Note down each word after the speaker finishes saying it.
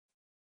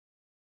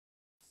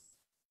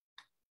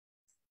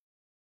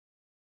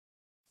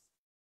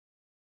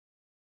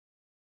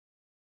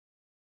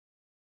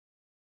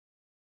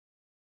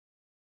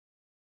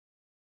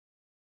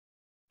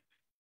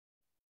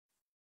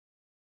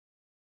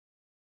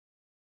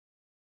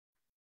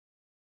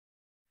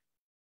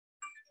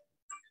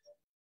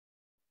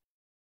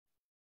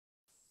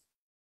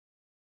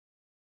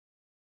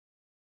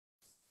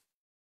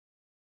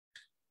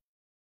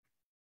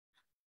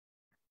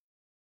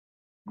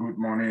Good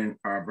morning,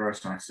 our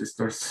brothers and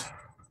sisters.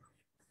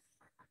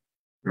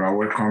 You are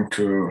welcome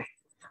to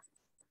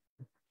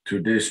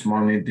today's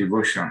morning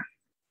devotion.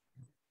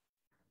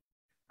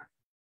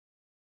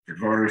 The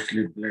Lord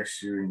richly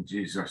bless you in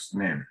Jesus'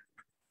 name.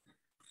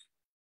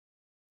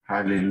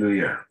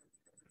 Hallelujah.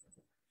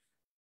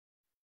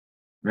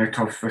 Let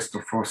us first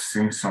of all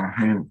sing some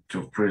hymn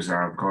to praise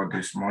our God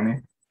this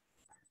morning.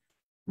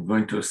 We're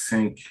going to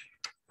sing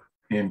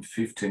hymn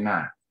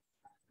 59.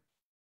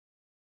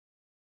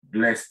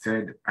 Blessed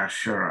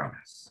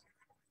Assurance,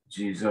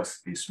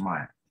 Jesus is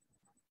mine.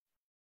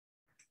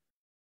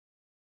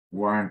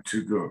 1,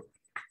 2, go.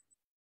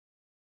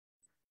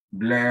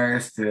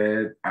 Blessed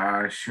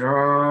assurance,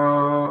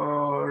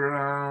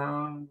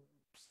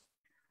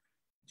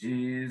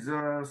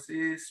 Jesus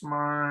is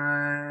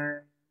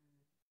mine.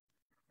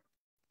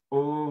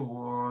 Oh,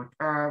 what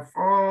a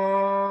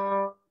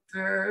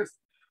foretaste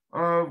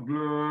of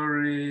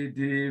glory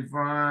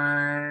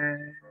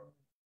divine,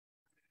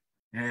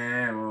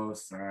 hail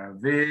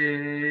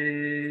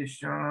salvation,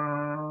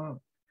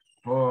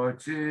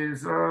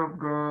 purchase of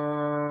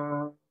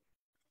God,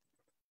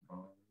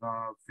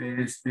 of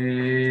His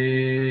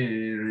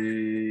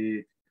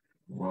Spirit,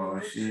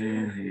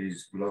 washing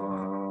His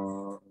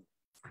blood.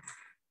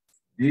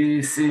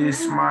 This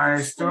is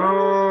my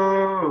story,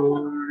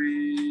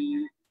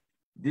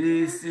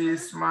 this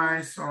is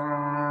my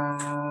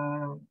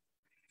song,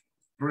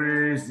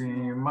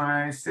 praising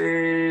my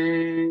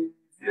Savior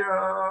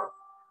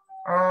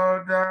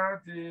all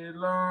that day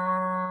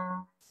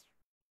long.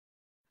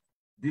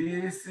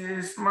 This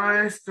is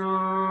my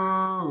story,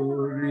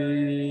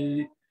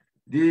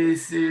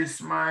 this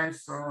is my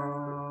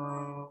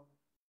song,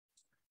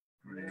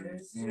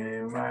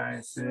 praising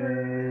my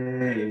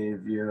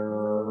Savior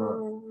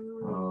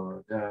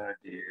all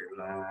that day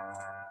long.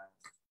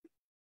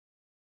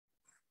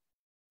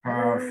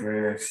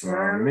 Perfect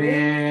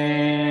submission,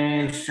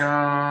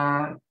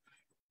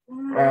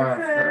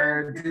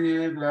 perfect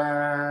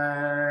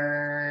delight,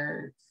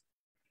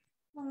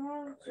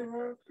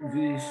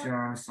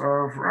 visions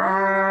of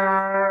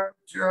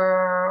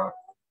rapture,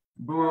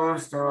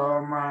 boast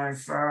on my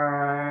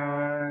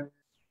side,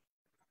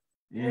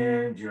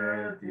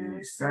 angel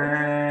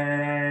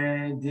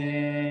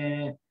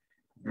descending,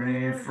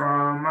 bring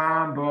from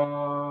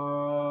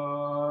above,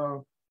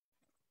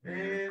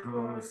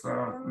 echoes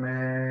of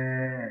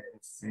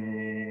mercy,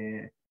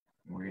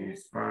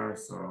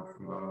 whispers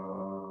of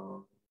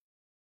love.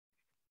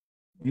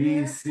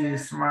 This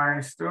is my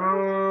story,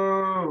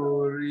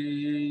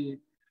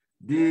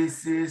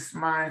 this is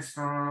my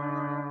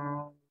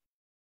song,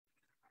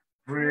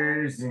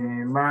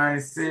 praising my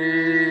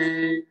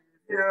Savior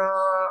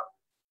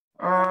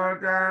all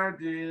that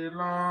day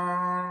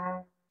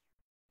long.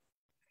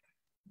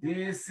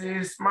 This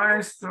is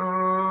my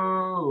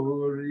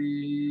story,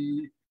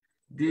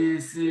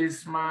 this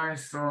is my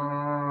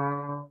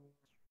song,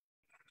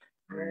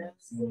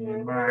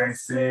 praising my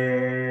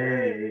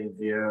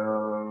Savior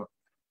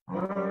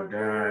all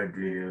that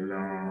day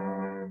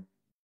long.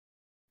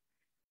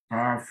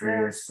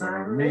 Perfect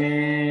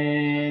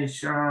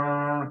submission,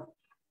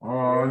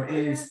 all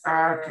is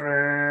at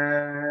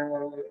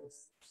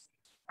rest.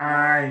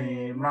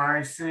 I,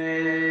 my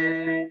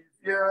Savior,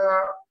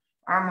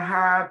 I'm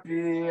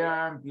happy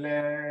and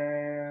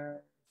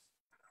blessed.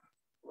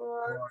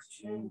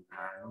 Watching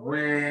and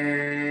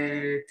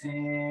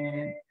waiting,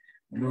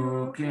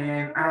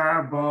 looking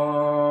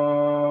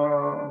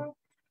above,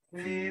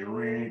 filled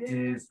with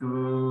His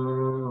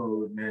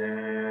goodness,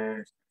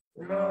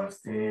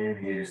 lost in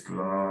His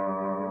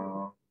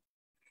love.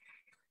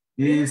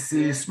 This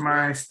is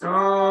my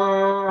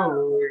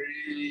story,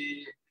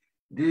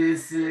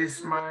 this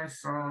is my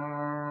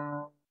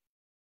song,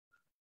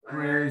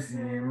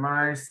 praising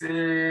my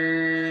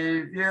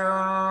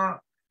Savior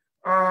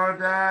all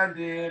that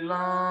day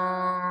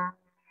long.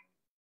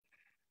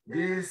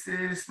 This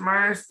is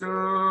my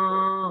story,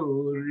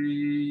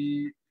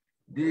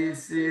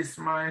 this is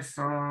my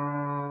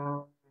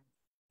song,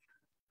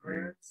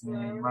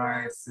 praising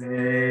my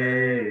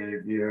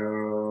Savior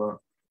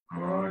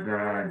all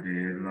that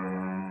day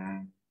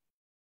long.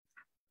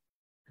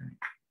 Thank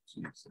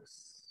you,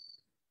 Jesus.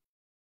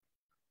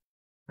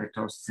 Let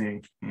us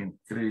sing in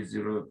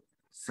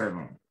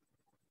 307.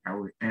 I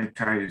will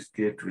enter His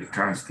gate with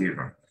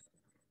thanksgiving.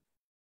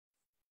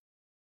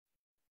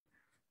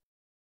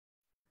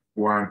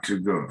 1 to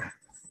go.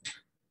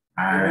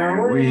 I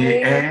will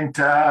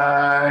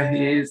enter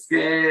His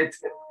gate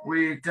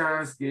with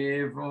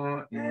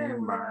thanksgiving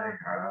in my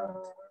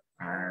heart.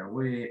 I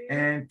will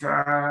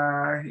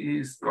enter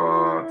His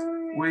court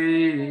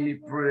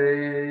with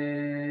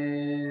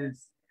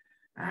praise.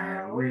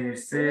 I will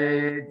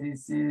say,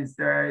 this is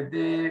the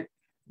day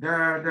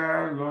that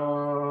the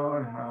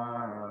Lord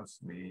has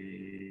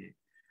made.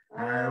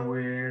 I will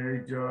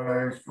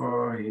rejoice,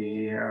 for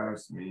He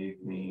has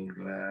made me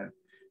glad.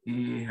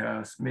 He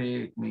has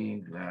made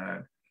me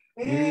glad.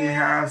 He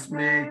has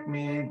made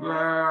me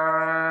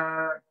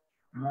glad.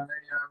 I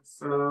am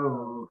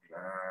so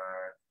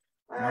glad.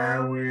 I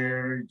will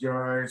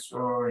rejoice,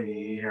 for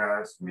He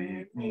has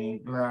made me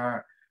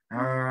glad.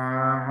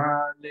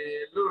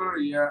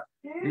 Hallelujah.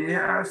 He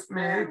has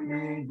made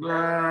me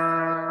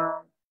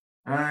glad.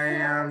 I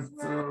am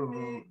so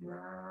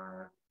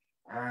glad.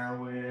 I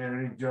will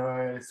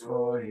rejoice,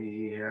 for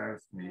he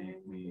has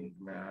made me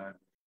glad.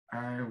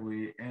 I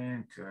will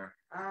enter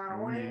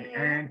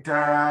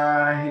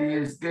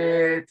his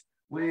gate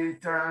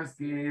with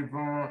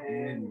thanksgiving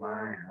in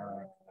my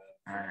heart.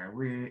 I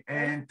will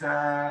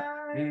enter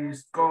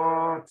his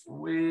court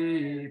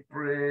with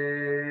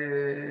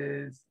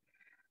praise.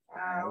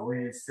 I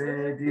will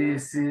say,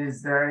 this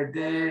is thy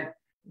day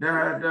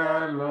that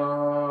the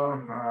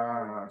Lord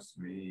has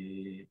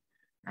made.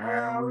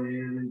 I will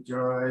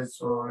rejoice,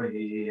 for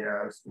he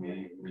has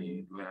made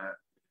me glad.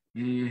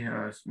 He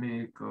has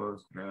made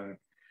us glad.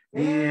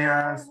 He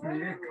has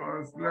made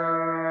us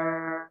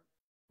glad.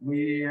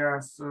 We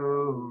are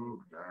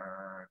so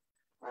glad.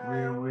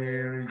 We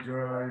will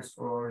rejoice,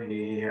 for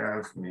he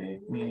has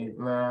made me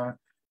glad.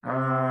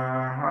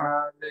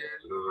 Hallelujah.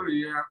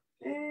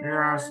 He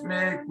has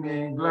made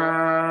me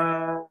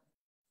glad.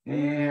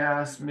 He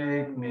has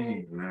made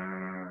me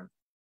glad.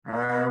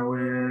 I will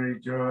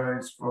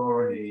rejoice,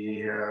 for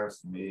he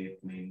has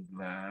made me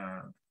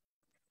glad.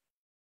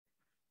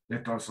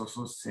 Let us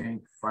also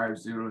sing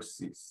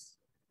 506.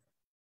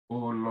 O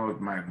Lord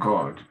my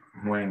God,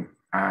 when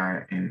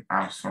I in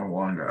awesome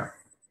wonder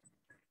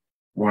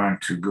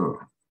want to go.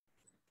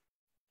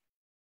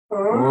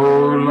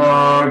 O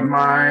Lord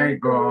my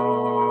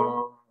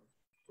God,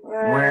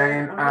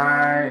 when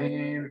I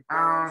in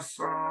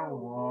awesome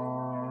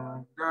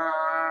wonder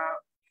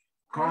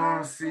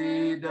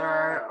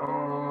consider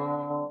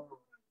all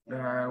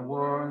thy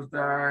works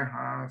thy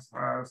hands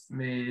has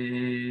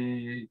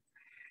made,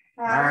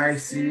 I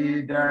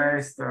see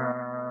thy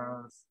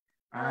stars,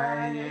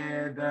 I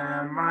hear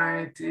the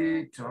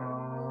mighty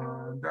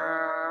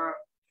thunder,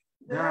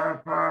 the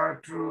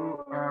path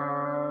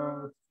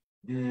throughout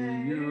the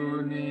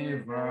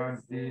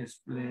universe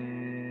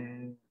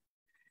display.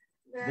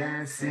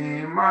 Then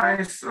sing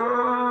my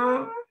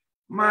soul,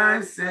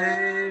 my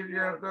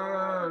Savior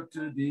God,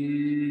 to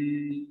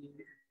thee.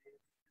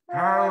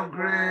 How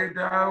great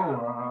thou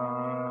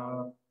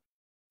art,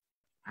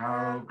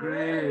 how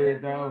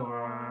great thou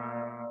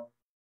art.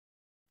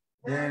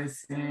 Then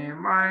sing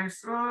my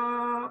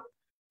soul,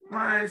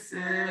 my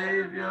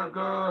Savior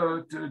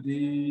God, to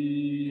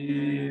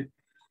thee.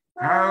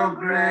 How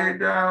great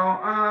thou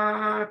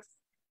art,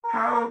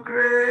 how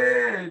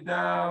great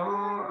thou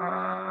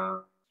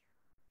art.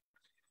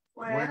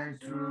 When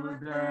through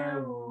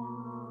the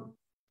wood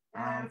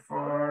and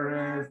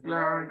forest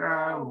land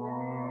I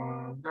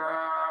wander,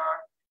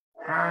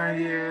 I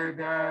hear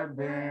the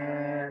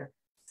bird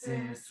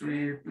sing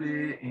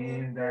sweetly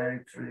in thy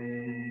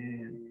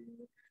tree.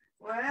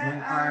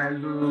 When I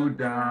look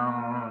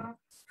down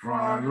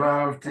from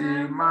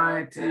lofty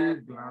mighty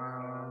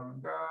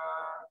ground,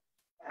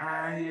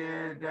 I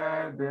hear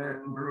the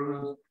bird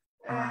brood,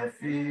 I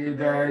feel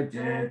the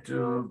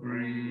gentle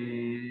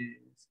breeze.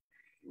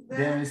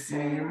 Then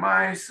sing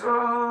my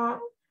soul,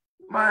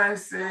 my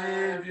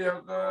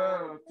Savior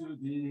God, to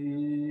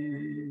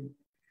thee.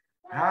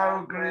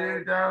 How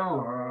great thou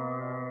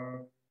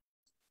art,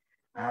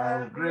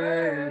 how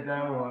great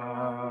thou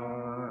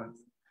art.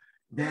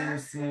 Then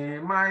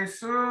sing my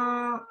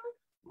soul,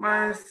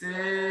 my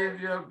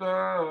Savior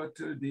God,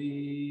 to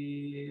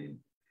thee.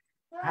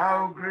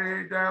 How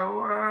great thou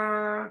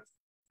art,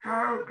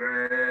 how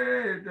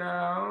great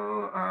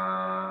thou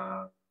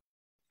art.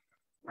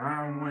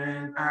 And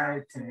when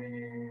I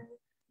think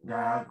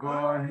that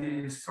God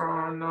his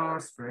Son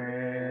not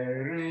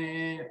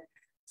sparing,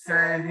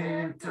 send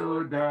him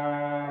to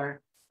die,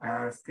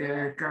 as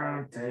care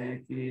can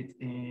take it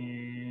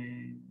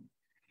in.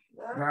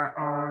 That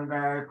on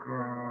thy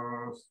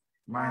cross,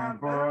 my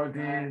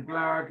burden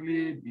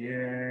gladly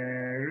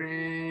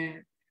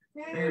bearing,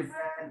 if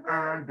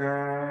I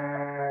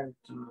die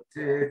to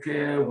take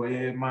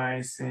away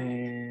my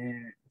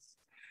sins.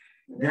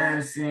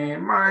 Then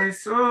sing my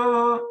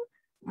soul,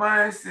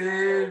 my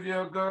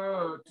Savior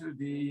God, to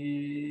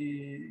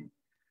thee.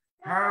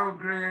 How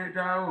great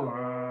thou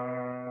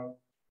art,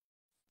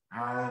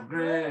 how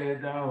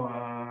great thou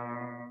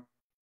art.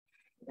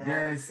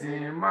 Then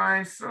sing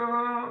my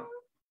soul,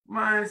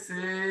 my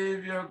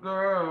Savior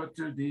God,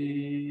 to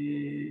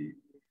thee.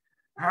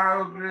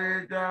 How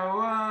great thou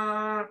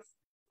art,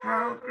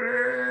 how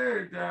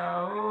great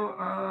thou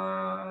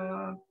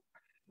art.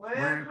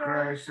 When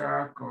Christ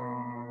shall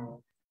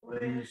come,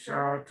 we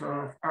shout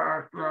of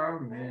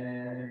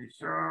acclamation,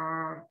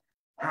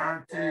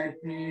 and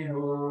take me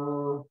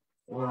home,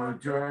 for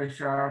joy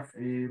shall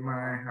fill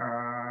my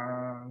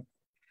heart.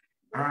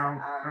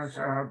 And I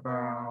shall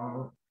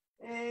bow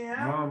in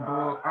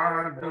humble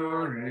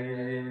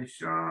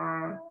adoration,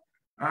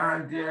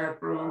 and there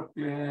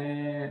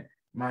proclaim,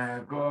 my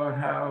God,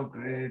 how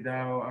great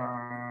thou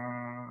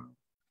art.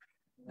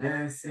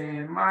 Then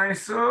sing my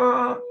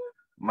soul,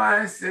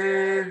 my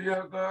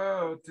Savior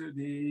God, to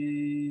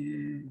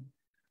thee.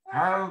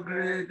 How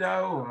great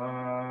thou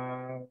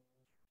art,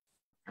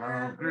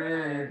 how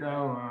great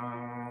thou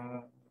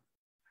art.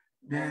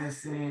 Then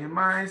sing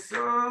my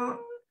soul,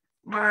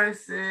 my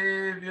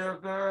Savior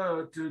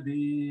God, to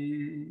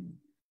thee.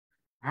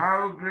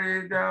 How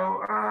great thou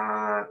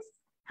art,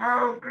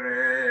 how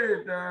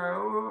great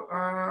thou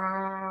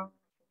art.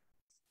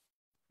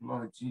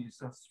 Lord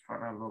Jesus,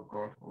 Father, Lord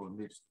God,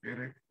 Holy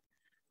Spirit,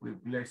 we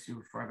bless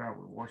you, Father.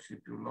 We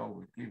worship you, Lord.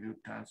 We give you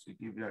thanks. We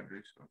give you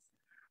adoration.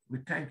 We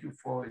thank you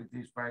for it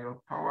is by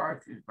your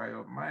power, it is by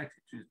your might,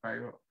 it is by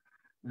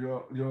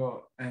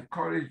your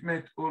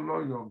encouragement, oh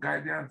Lord, your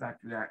guidance that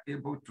we are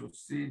able to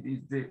see this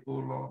day, oh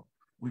Lord.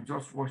 We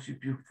just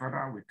worship you,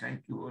 Father. We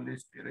thank you, Holy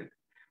Spirit.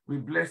 We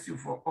bless you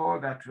for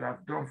all that you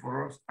have done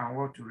for us and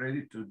what you're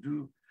ready to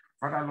do.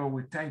 Father, Lord,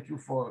 we thank you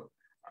for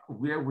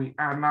where we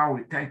are now.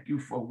 We thank you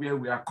for where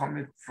we are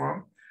coming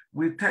from.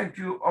 We thank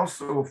you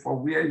also for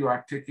where you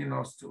are taking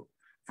us to.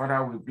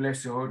 Father, we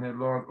bless your holy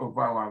Lord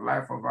over our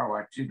life, over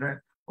our children,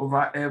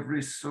 over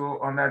every soul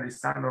under the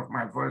sound of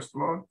my voice,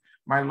 Lord.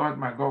 My Lord,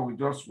 my God, we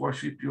just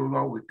worship you,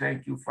 Lord. We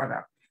thank you,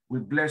 Father. We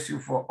bless you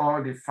for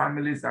all the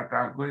families that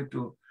are going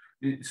to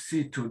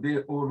see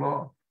today, oh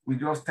Lord. We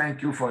just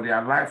thank you for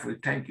their life. We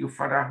thank you,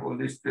 Father,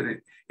 Holy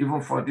Spirit,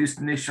 even for this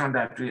nation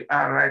that we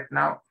are right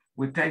now.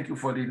 We thank you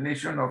for the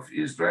nation of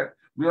Israel.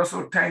 We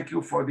also thank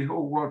you for the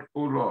whole world,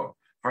 oh Lord.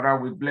 Father,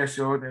 we bless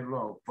your holy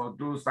Lord. For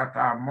those that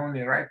are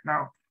mourning right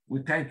now,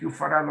 we thank you,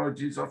 Father, Lord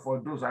Jesus, for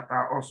those that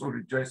are also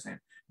rejoicing.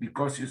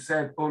 Because you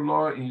said, oh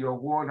Lord, in your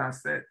word and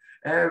said,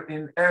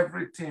 in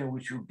everything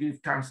we should give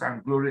thanks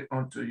and glory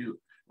unto you.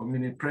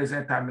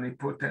 Omnipresent,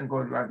 omnipotent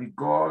God, you are the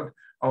God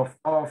of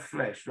all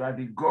flesh. You are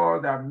the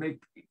God that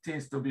makes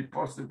things to be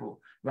possible.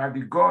 You are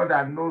the God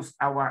that knows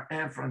our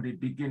end from the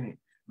beginning.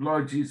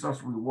 Lord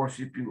Jesus, we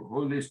worship you.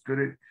 Holy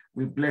Spirit,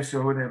 we bless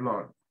your holy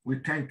Lord. We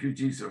thank you,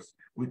 Jesus.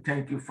 We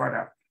thank you,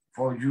 Father,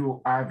 for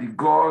you are the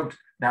God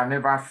that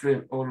never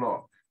fails, oh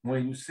Lord.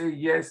 When you say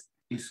yes,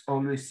 it's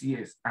always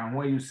yes. And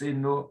when you say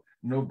no,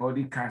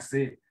 nobody can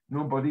say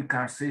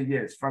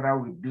yes. Father,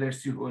 we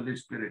bless you, Holy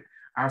Spirit.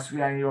 As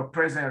we are in your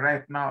presence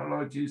right now,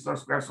 Lord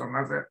Jesus Christ of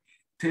Nazareth,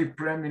 take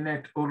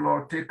preeminent, oh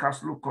Lord, take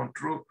absolute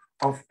control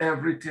of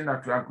everything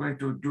that we are going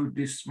to do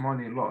this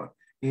morning, Lord,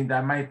 in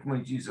the mighty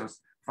name of Jesus.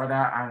 Father,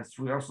 as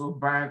we also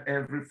bind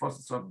every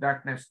forces of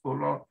darkness, oh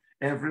Lord,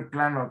 every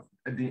plan of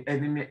the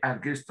enemy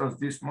against us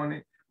this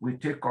morning, we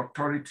take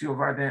authority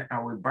over them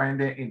and we bind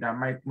them in the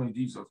mighty name of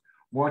Jesus.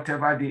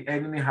 Whatever the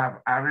enemy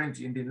have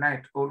arranged in the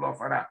night, oh Lord,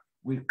 Father,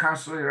 we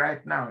cancel it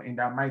right now in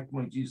the mighty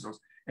name of Jesus.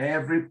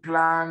 Every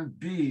plan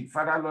B,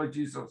 Father, Lord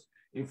Jesus,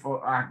 if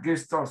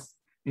against us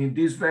in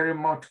this very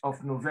month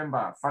of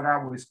November,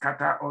 Father, we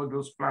scatter all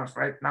those plans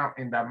right now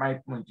in the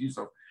mighty name of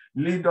Jesus.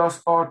 Lead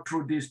us all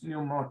through this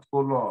new month,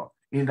 oh Lord,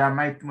 in the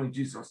mighty name of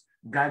Jesus.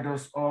 Guide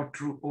us all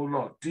through, oh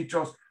Lord. Teach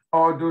us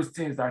all those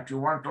things that you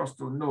want us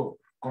to know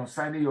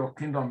concerning your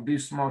kingdom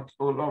this month,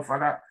 oh Lord,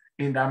 Father,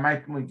 in the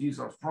mighty name of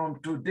Jesus. From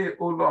today,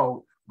 oh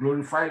Lord,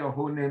 glorify your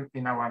whole name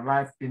in our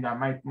life in the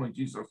mighty name of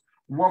Jesus.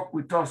 Walk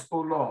with us,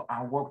 oh Lord,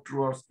 and walk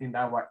through us in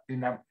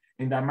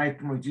the mighty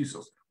name of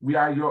Jesus. We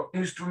are your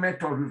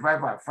instrument of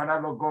revival. Father,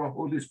 Lord God,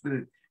 Holy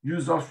Spirit,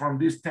 use us from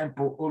this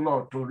temple, oh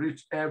Lord, to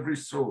reach every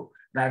soul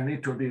that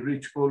need to be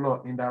reached, oh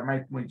Lord, in the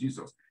mighty name of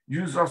Jesus.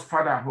 Use us,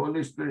 Father,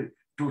 Holy Spirit,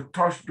 to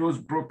touch those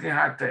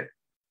brokenhearted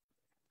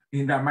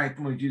in the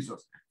mighty name of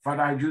Jesus.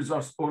 Father, use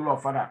us, oh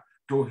Lord, Father,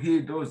 to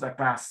heal those that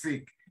are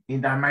sick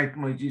in the mighty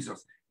name of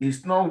Jesus.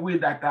 It's not we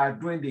that are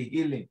doing the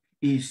healing.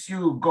 It's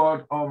you,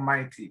 God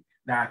Almighty,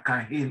 that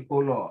can heal, oh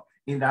Lord,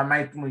 in the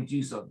mighty name of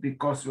Jesus,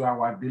 because you are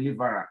our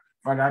deliverer.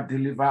 Father,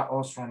 deliver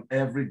us from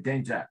every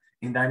danger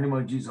in the name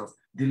of Jesus.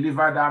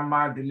 Deliver that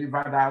man,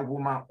 deliver that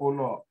woman, oh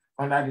Lord,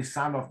 under the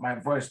sound of my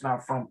voice now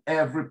from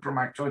every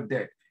premature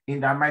death in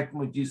the mighty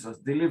name of Jesus.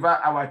 Deliver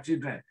our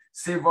children.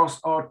 Save us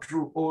all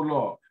through, oh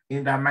Lord,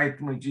 in the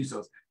mighty name of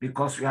Jesus,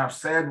 because you have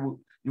said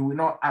you will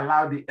not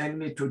allow the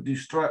enemy to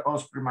destroy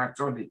us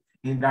prematurely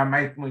in the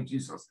mighty name of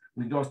Jesus.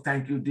 We just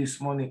thank you this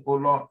morning, oh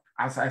Lord,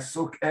 as I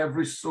soak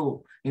every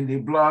soul in the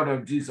blood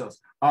of Jesus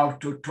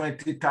up to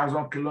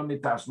 20,000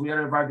 kilometers,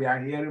 wherever they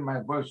are hearing my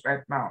voice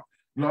right now.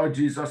 Lord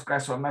Jesus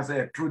Christ of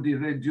Nazareth, through the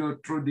radio,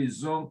 through the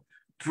Zoom,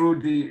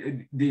 through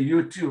the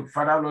YouTube,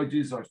 Father, Lord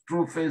Jesus,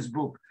 through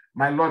Facebook,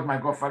 my Lord, my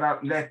God, Father,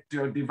 let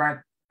your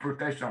divine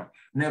protection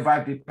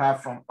never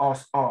depart from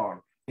us all.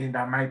 In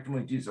the mighty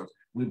name of Jesus,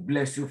 we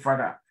bless you,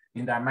 Father,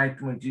 in the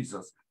mighty name of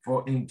Jesus,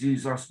 for in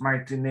Jesus'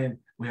 mighty name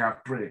we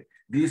have prayed.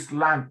 This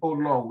land, oh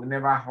Lord, will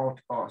never hurt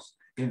us.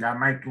 In the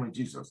mighty name of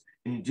Jesus,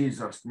 in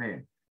Jesus'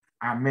 name,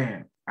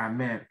 amen,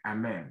 amen,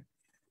 amen.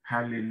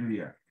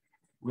 Hallelujah.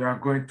 We are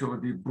going to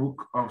the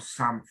book of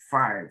Psalm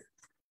 5.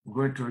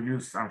 We're going to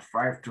use Psalm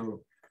 5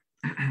 to,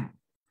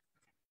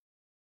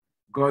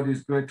 God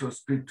is going to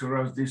speak to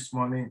us this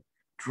morning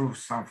through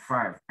Psalm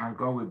 5, and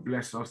God will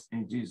bless us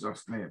in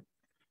Jesus' name.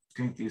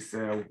 I think it's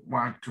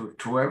 1 to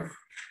 12.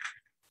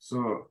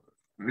 So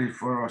read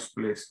for us,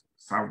 please.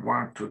 Psalm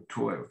 1 to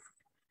 12.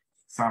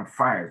 Psalm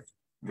 5,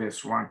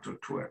 verse 1 to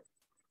 12.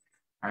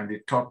 And the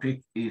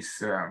topic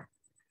is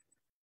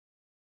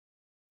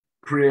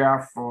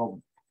prayer for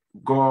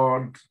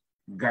God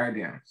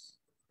guidance.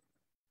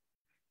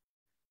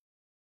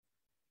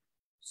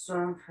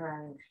 Psalm 5.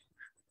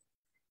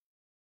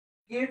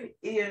 Give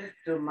ear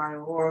to my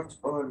words,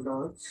 O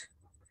Lord.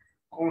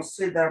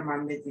 Consider my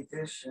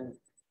meditation.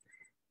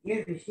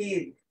 Give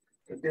heed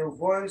to the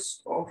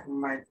voice of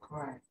my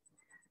cry,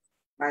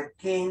 my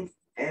King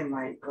and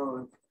my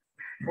God.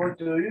 For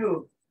to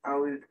you I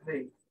will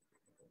pray.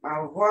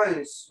 My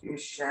voice you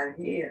shall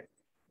hear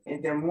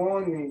in the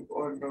morning,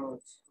 O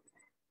Lord.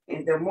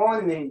 In the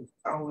morning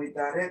I will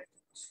direct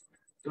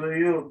to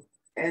you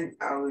and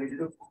I will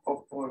look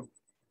upon.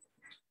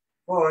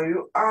 For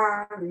you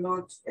are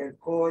not a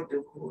God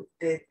who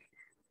takes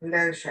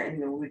pleasure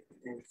in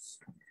wickedness,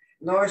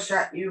 nor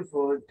shall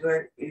evil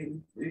dwell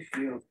in with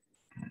you.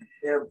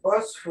 The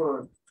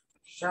boastful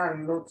shall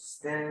not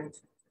stand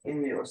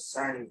in your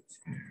sight.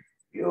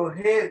 You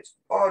hate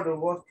all the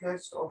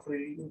workers of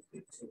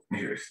iniquity.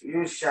 Yes.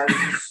 You shall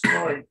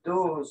destroy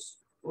those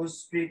who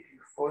speak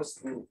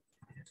falsely.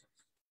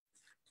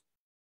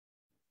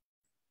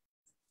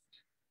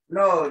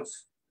 Lord,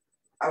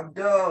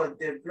 abhor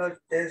the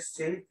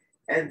bloodthirsty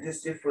and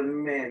deceitful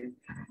men.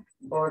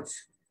 But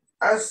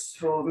as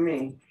for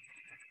me,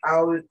 I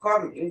will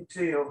come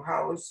into your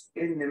house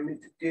in the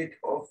midst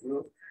of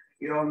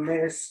your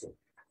mercy.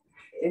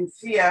 In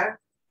fear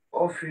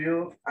of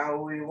you, I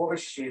will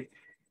worship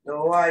the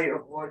why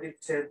of holy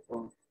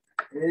temple.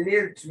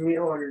 Lead me,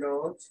 O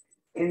Lord,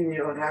 in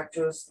your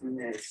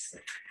righteousness.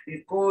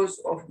 Because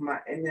of my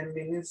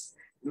enemies,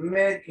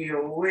 make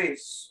your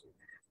ways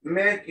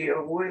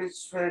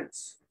straight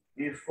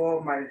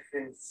before my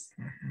face.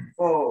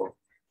 For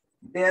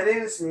there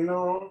is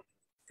no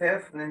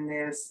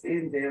faithfulness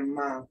in their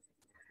mouth.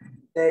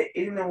 The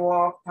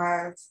inward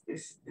part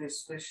is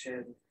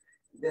discretion.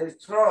 The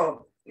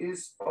throat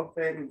is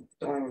open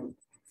tongue.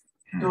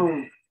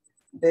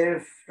 They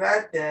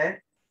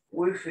flatter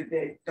with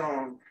their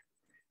tongue.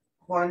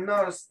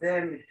 Pronounce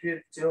them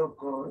guilty, O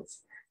God.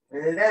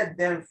 Let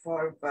them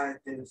fall by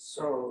the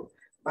soul,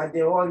 by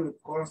their own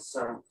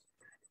consent.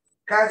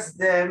 Cast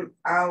them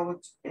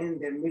out in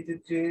the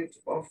multitude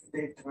of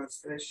the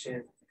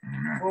transgression,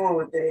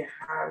 for they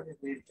have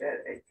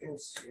rebelled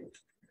against you.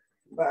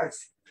 But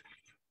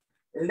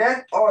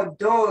let all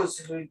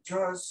those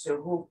rejoice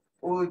who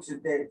put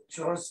their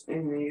trust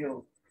in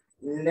you.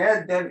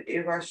 Let them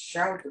ever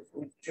shout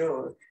with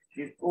joy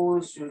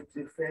because you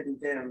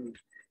defend them.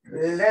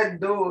 Let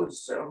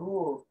those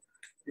who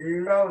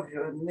love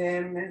your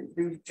name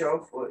be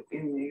joyful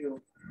in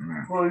you.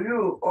 For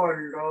you, O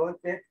Lord,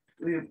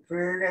 will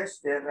bless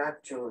the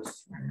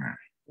righteous.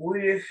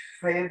 With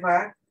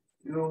favor,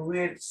 you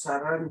will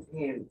surround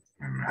him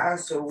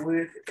as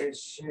with a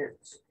shield.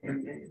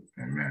 Amen.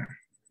 Amen.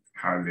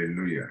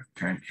 Hallelujah.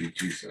 Thank you,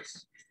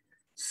 Jesus.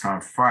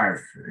 Psalm 5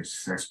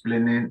 is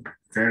explaining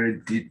very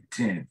deep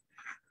thing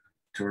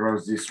to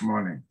us this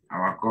morning.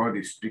 Our God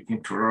is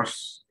speaking to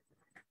us,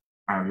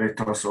 and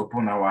let us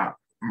open our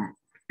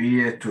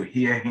ear to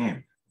hear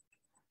him.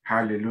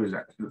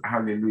 Hallelujah.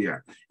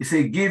 Hallelujah. He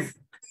said, give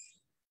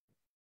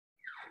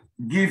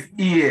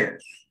ear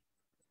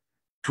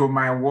to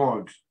my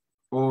word,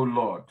 O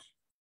Lord.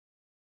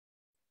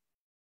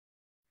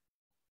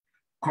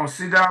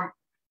 Consider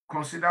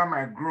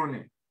my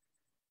groaning.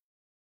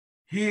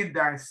 Hear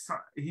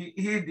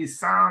the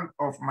sound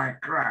of my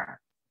cry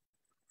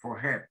for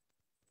help,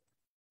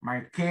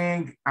 my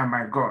King and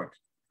my God.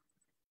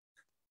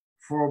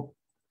 For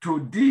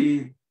to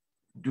thee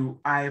do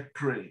I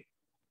pray.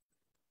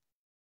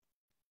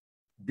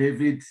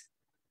 David,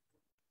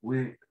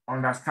 we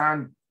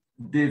understand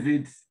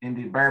David in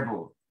the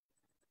Bible.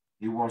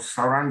 He was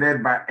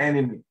surrounded by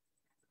enemy.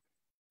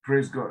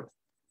 Praise God.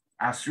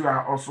 As you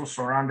are also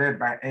surrounded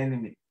by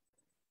enemy.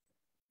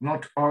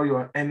 Not all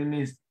your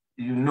enemies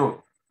you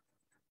know.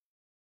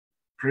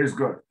 Praise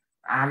God.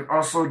 And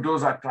also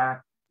those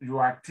that you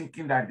are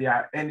thinking that they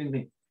are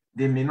enemy,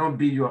 they may not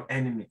be your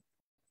enemy.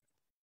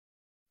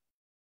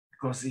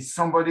 Because it's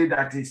somebody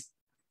that is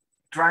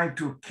trying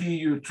to kill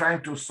you,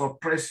 trying to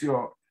suppress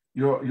your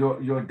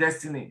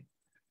destiny.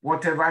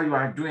 Whatever you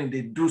are doing,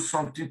 they do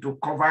something to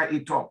cover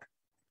it up.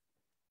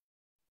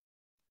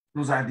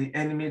 Those are the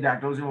enemy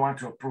that doesn't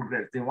want your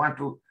progress. They want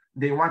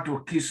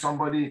to kill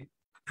somebody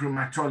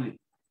prematurely.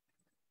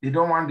 They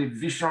don't want the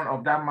vision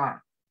of that man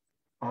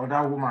or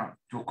that woman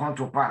to come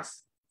to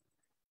pass.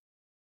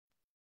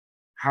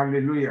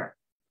 Hallelujah.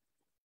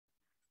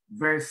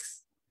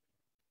 Verse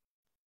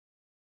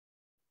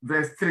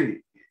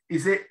 3. He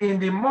said, in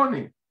the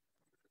morning,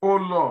 O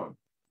Lord,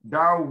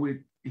 thou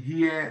wilt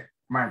hear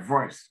my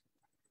voice.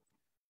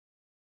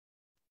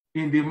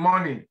 In the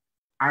morning,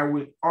 I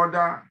will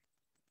order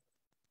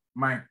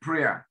my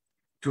prayer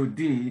to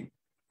thee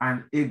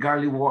and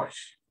eagerly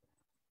watch.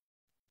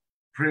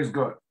 Praise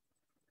God.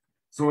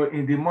 So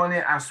in the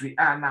morning, as we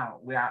are now,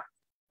 we are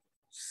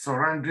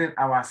surrendering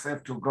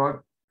ourselves to God.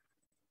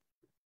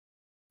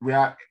 We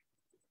are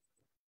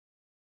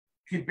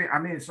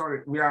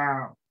we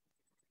are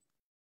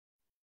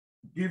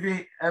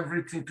giving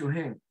everything to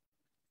him.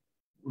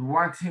 We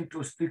want him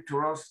to speak to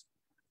us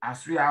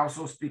as we are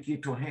also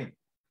speaking to him.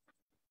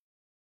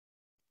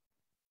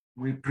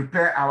 We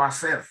prepare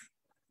ourselves,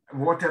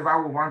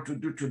 whatever we want to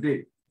do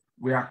today,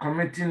 we are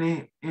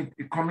committing it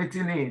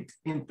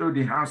into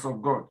the hands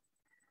of God.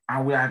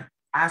 And we are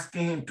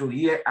asking him to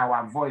hear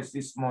our voice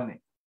this morning.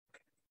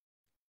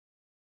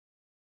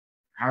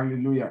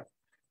 Hallelujah.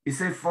 He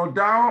said, for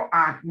thou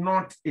art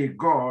not a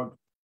God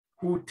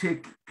who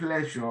take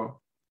pleasure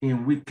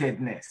in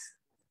wickedness.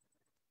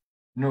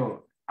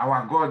 No,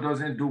 our God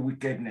doesn't do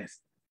wickedness.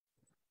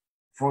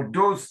 For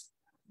those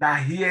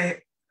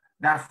that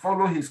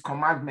follow his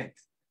commandment,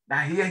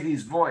 that hear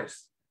his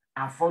voice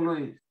and follow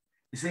it,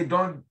 he said,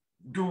 don't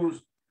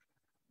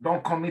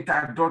commit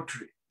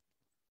adultery,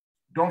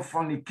 don't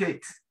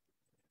fornicate,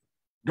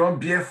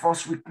 don't bear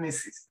false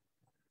witnesses,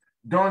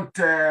 don't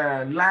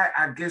lie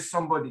against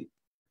somebody,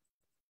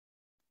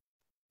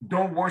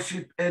 don't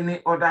worship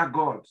any other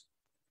God.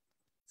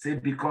 Say,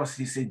 because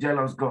he's a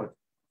jealous God.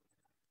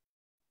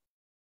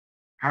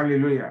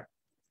 Hallelujah.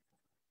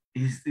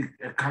 He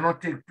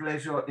cannot take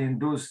pleasure in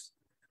those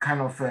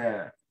kind of,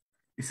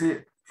 he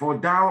said, for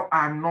thou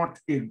art not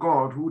a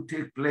God who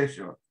take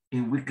pleasure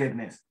in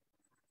wickedness.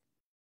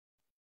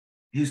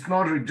 He's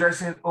not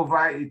rejoicing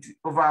over it,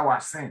 over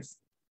our sins.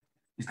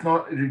 He's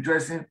not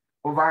rejoicing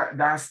over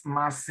that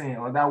man's sin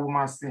or that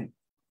woman's sin.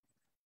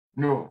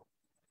 No.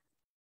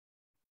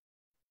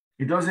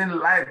 He doesn't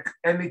like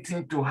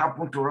anything to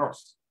happen to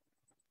us.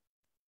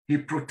 He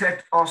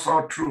protects us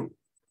all through.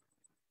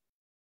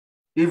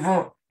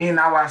 Even in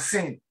our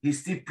sin, he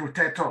still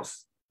protects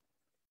us.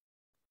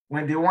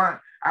 When they were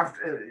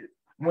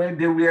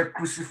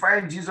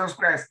crucifying Jesus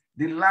Christ,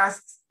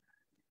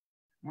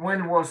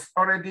 when he was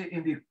already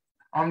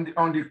on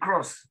the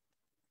cross,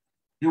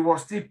 he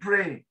was still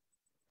praying,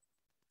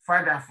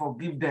 Father,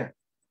 forgive them.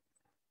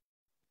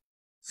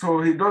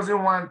 So he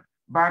doesn't want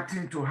bad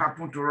thing to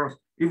happen to us.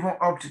 Even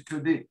up to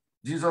today,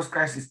 Jesus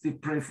Christ is still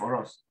praying for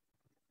us.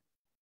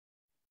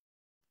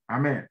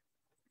 Amen.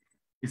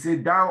 He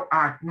said, thou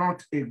art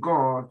not a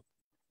God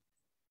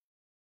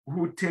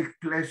who take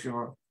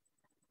pleasure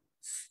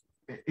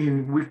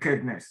in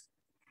wickedness.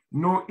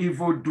 No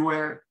evil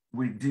dwell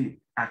with thee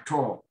at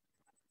all.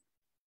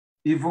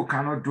 Evil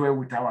cannot dwell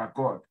with our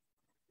God.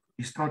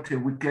 He's not a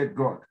wicked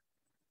God.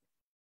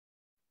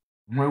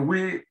 When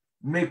we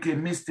make a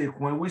mistake,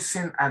 when we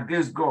sin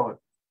against God,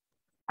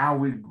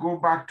 and we go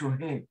back to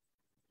him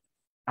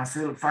and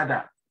say,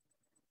 Father,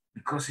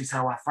 because he's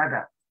our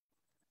Father,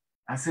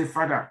 and say,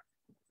 Father,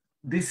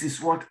 this is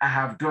what I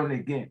have done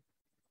again.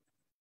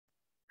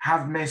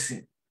 Have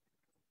mercy.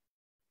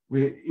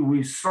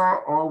 We saw,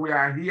 or we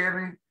are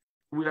hearing,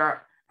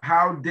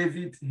 how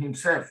David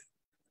himself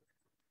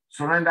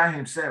surrendered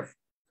himself,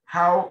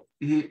 how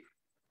he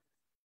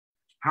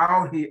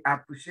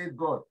appreciated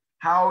God,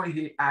 how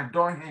he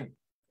adored him,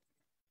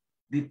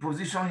 the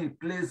position he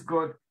placed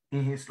God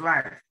in his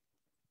life.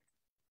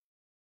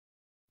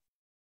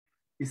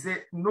 He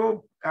said,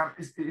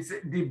 he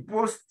said, the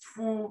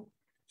boastful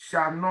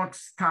shall not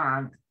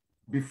stand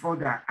before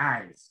their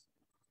eyes.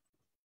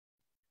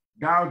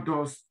 Thou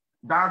dost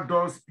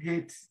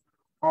hate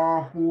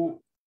all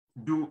who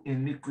do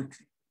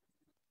iniquity.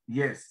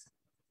 Yes.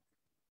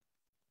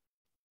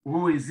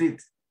 Who is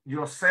it?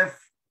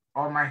 Yourself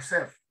or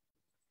myself?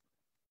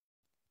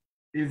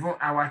 Even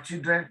our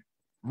children,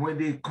 when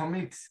they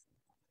commit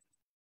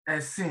a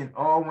sin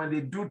or when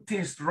they do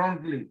things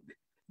wrongly,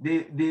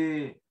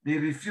 they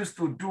refuse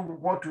to do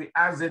what we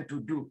ask them to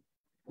do.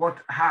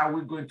 How are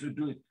we going to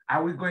do it?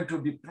 Are we going to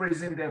be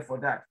praising them for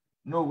that?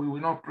 No, we will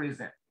not praise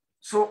them.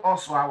 So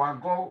also our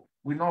God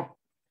will not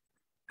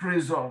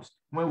praise us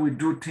when we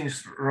do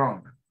things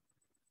wrong.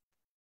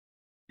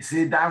 He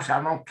said, thou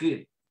shalt not kill,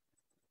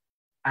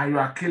 and you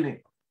are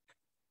killing.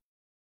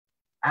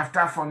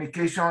 After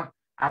fornication,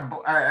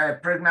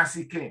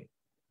 pregnancy came.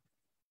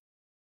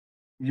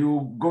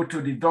 You go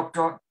to the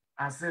doctor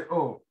and say,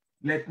 oh,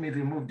 let me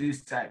remove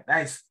this child.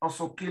 That is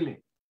also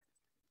killing.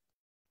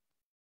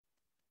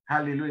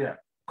 Hallelujah.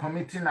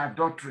 Committing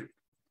adultery.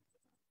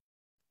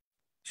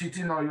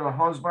 Cheating on your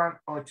husband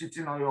or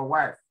cheating on your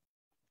wife.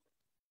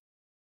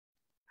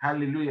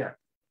 Hallelujah.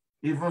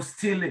 Even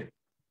stealing.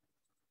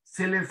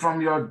 Stealing from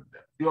your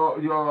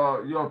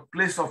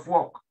place of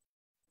work.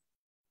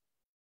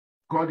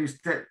 God is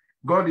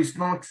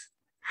not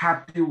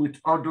happy with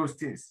all those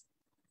things.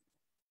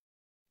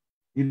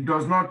 He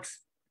does not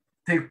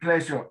take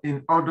pleasure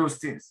in all those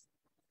things.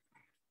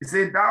 He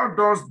said, thou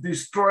dost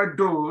destroy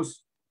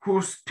those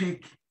who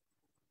speak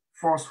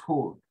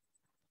falsehood.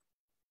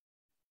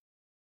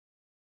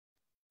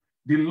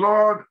 The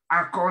Lord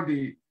abhorred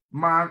the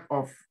man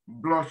of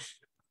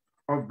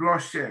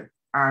bloodshed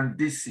and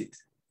deceit.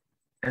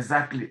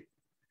 Exactly.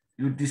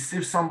 You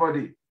deceive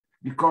somebody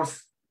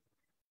because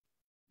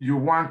you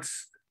want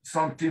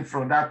something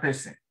from that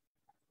person.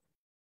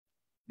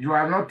 You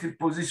are not in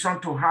position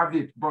to have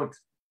it, but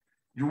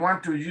you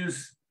want to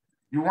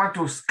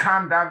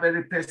scam that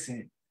very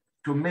person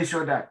to make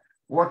sure that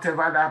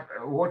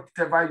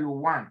whatever you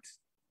want,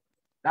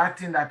 that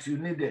thing that you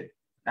needed,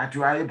 that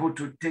you are able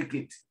to take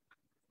it.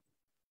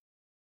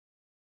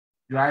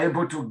 You are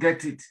able to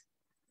get it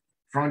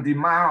from the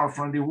man or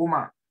from the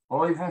woman,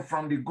 or even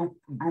from the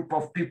group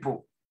of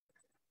people.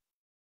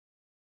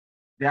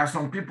 There are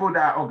some people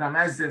that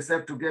organize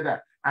themselves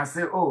together and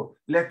say, oh,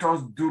 let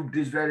us do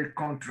this very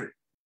country.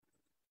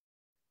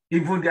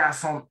 Even there are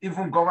some,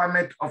 even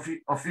government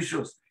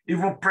officials,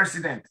 even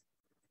president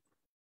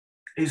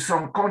in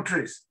some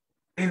countries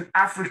in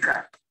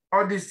Africa,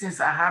 all these things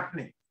are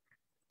happening.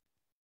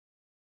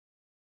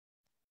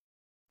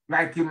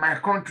 Like in my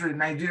country,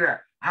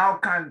 Nigeria, how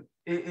can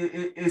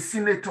a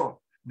senator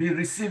be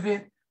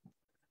receiving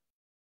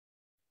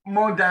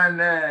more than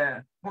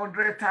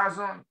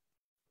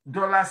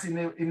 $100,000 in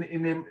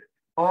a,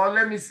 or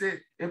let me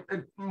say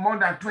more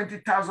than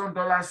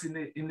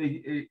 $20,000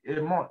 in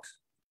a month?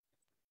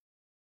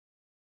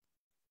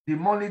 The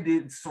money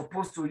they're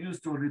supposed to use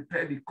to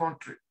repair the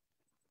country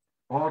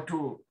or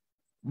to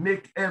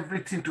make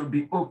everything to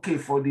be okay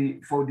for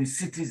the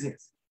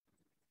citizens,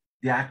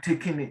 they are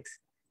taking it.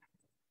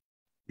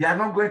 They are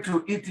not going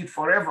to eat it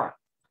forever.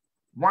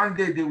 One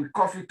day they will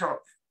cough it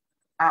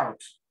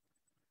out.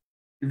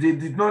 If they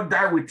did not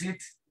die with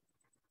it,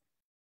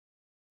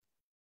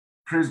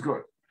 praise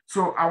God.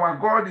 So our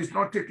God is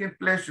not taking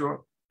pleasure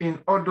in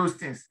all those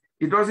things.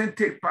 He doesn't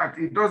take part.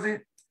 He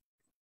doesn't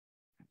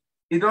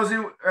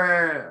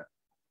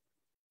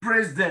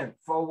praise them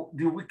for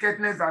the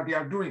wickedness that they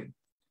are doing.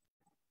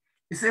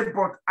 He said,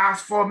 but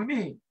as for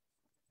me,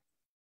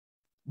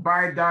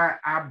 by thy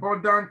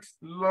abundant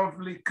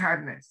lovely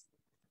kindness,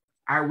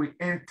 I will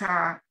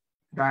enter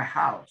thy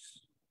house.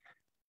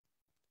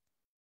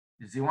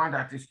 It's the one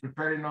that is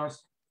preparing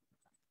us,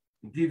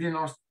 giving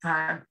us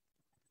time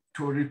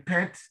to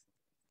repent,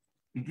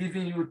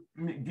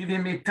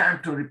 giving me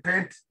time to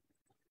repent.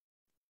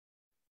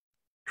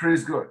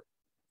 Praise God.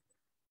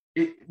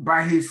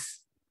 By his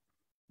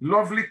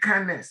lovely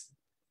kindness,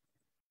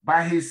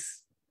 by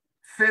his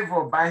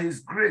favor, by his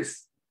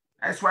grace,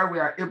 that's why we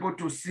are able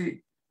to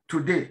see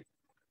today.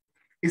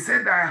 He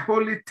said, thy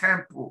holy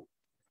temple,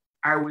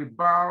 I will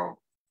bow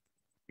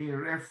in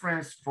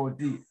reverence for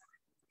thee.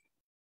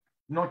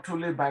 Not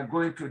only by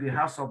going to the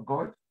house of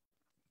God,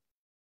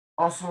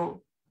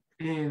 also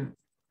in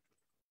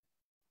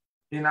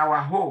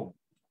our home,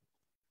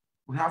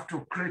 we have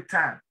to create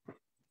time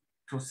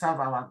to serve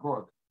our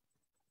God.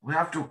 We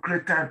have to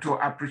create time to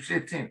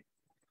appreciate him.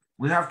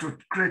 We have to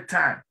create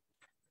time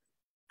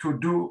to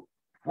do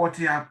what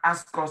he has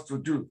asked us to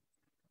do.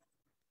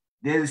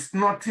 There is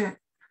nothing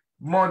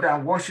more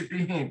than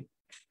worshiping him.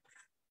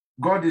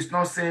 God is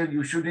not saying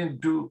you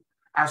shouldn't do,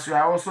 as you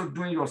are also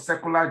doing your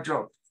secular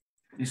job.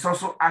 He's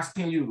also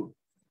asking you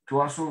to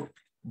also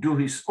do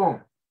his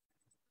own.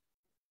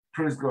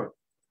 Praise God.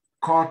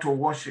 Call to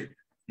worship.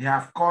 He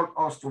has called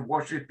us to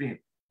worship him.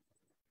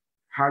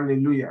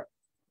 Hallelujah.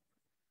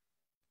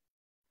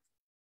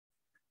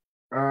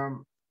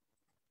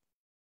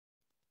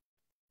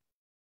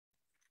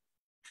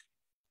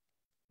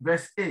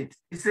 Verse 8,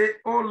 he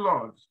said, "O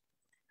Lord,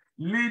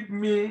 lead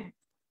me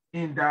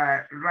in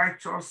thy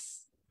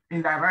righteousness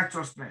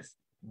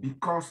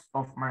because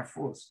of my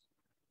foes,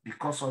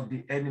 because of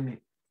the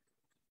enemy.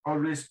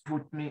 Always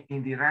put me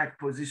in the right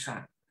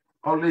position.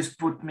 Always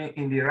put me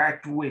in the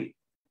right way.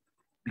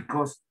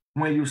 Because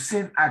when you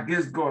sin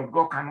against God,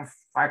 God cannot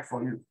fight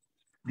for you.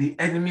 The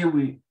enemy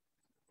will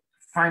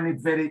find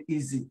it very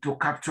easy to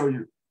capture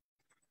you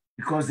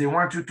because they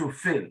want you to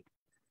fail.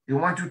 They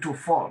want you to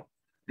fall.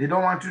 They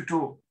don't want you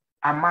to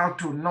amount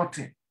to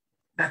nothing.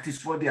 That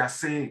is what they are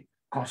saying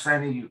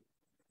concerning you.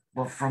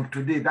 But from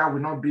today, that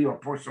will not be your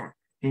portion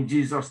in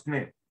Jesus'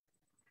 name.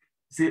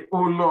 Say,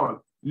 "Oh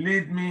Lord,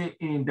 lead me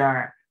in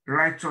thy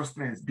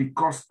righteousness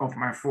because of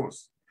my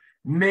foes.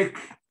 Make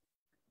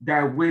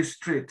thy way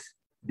straight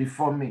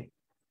before me."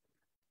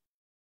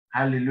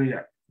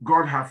 Hallelujah.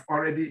 God have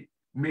already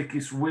made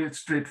his way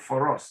straight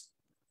for us.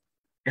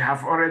 He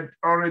have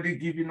already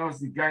given us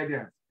the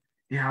guidance.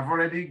 He have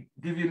already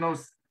given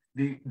us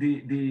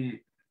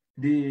the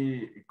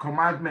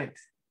commandment.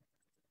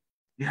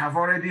 He have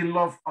already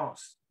loved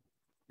us.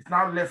 It's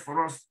now left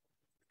for us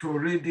to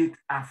read it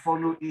and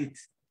follow it.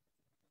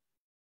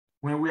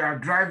 When we are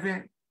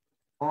driving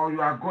or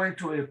you are going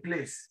to a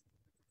place,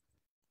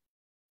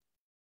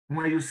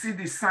 when you see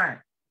the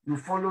sign, you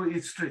follow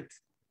it straight.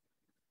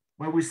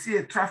 When we see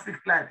a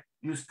traffic light,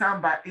 you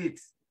stand by it.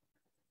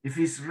 If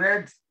it's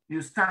red,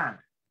 you stand.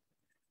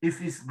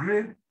 If it's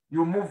green,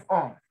 you move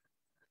on.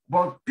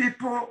 But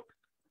people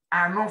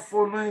are not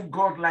following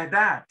God like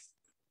that.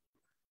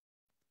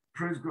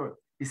 Praise God.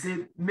 He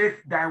said,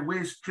 "Make thy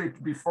way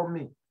straight before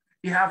me."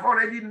 He have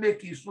already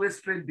made his way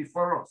straight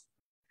before us.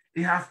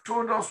 He has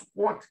told us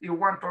what he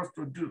wants us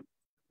to do.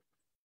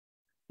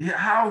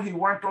 How he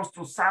wants us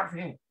to serve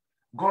him.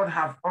 God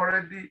have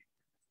already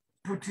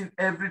put in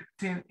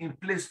everything in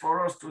place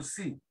for us to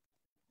see.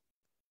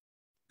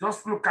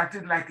 Just look at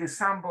it like a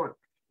signboard.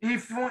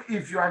 Even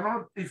if you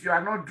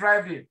are not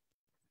driving,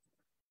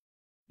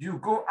 you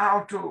go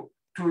out to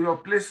your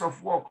place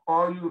of work,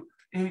 or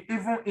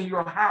even in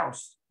your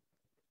house,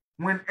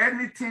 when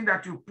anything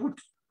that you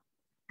put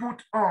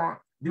on,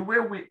 the way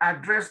we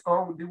address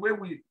or the way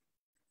we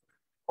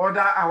order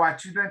our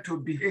children to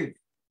behave,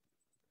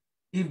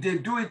 if they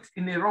do it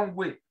in a wrong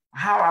way,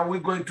 how are we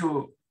going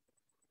to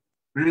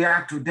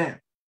react to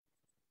them?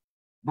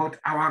 But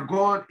our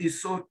God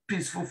is so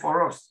peaceful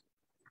for us.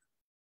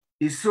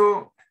 He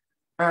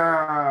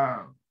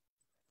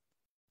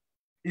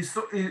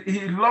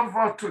loves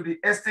us to the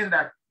extent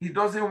that he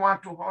doesn't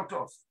want to hurt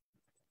us.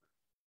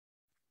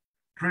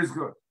 Praise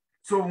God.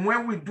 So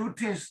when we do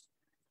things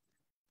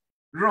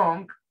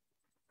wrong,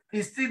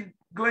 he's still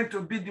going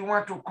to be the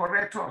one to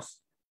correct us.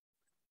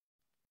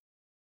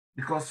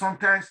 Because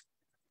sometimes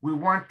we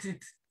want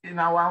it in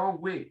our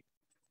own way.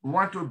 We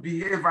want to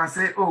behave and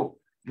say, oh,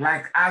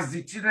 like as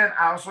the children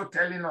are also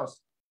telling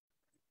us,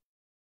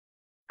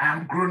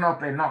 I'm grown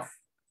up enough.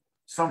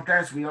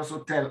 Sometimes we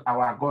also tell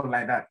our God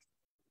like that.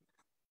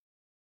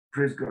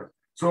 Praise God.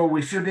 So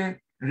we shouldn't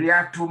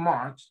react too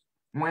much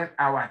when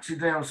our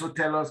children also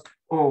tell us,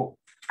 oh,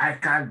 I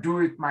can do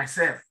it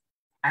myself.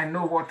 I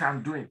know what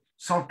I'm doing.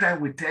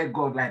 Sometimes we tell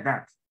God like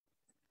that.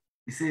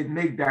 He said,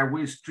 make thy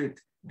way straight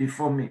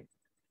before me.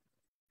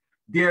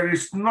 There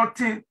is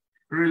nothing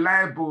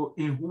reliable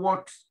in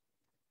what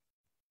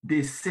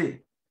they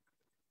say.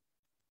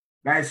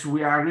 Guys,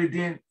 we are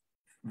reading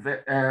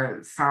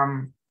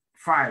Psalm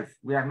 5.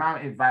 We are now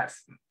in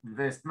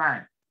verse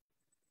 9.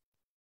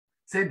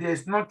 Say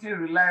there's nothing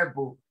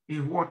reliable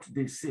in what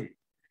they say.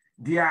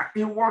 Their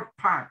inward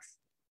part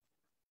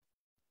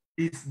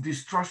is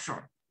destruction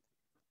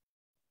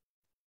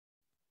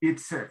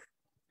itself.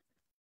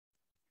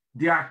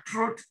 Their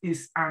throat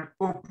is an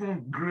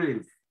open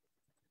grave.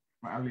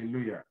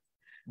 Hallelujah.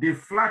 They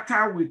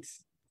flatter with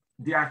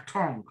their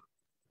tongue.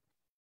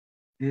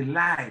 They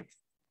lied.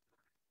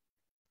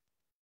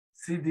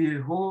 See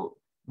the whole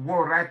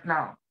world right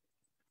now.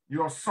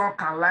 Your son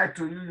can lie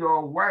to you.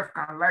 Your wife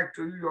can lie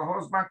to you. Your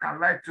husband can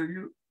lie to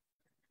you.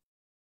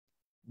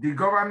 The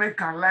government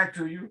can lie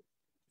to you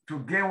to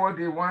gain what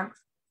they want.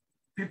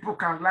 People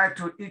can lie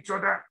to each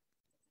other.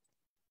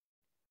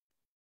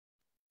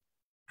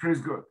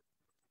 Praise God.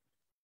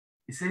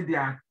 He said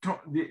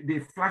they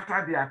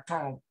flatter their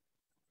tongue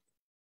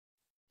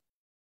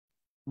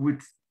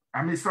with,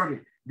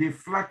 they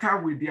flatter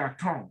with their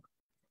tongue.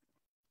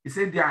 He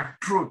said their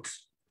throat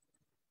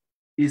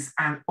is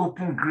an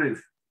open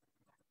grave.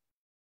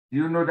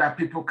 You know that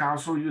people can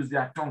also use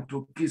their tongue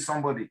to kill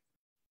somebody.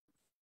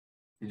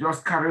 You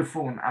just carry a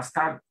phone and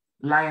start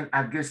lying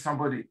against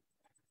somebody.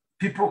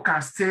 People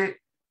can stay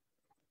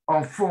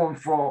on phone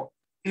for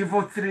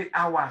even 3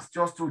 hours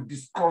just to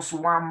discuss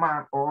one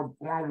man or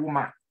one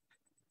woman.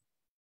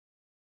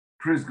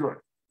 Praise God.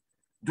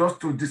 Just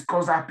to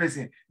discuss that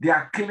person. They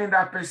are killing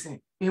that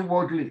person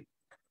inwardly.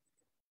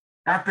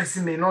 That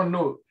person may not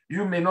know.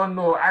 You may not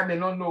know. I may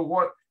not know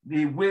what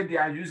the way they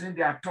are using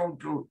their tongue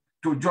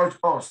to judge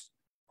us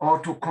or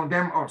to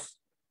condemn us.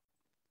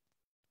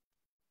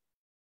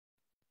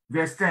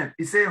 Verse 10,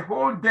 it says,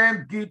 hold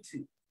them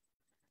guilty,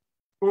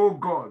 O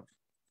God,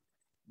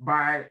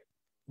 by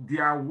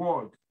their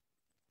word.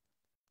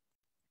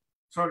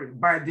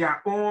 By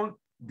their own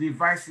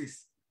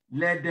devices,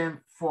 let them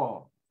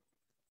fall.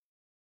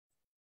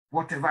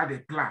 Whatever they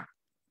plan,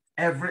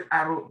 every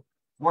arrow,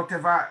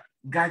 whatever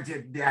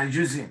gadget they are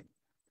using,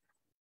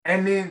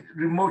 any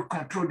remote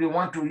control they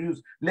want to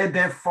use, let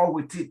them fall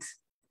with it.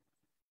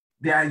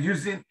 They are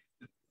using,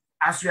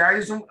 as we are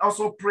using,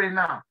 also pray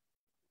now.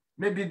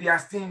 Maybe they are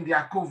still in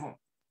their coven.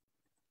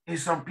 In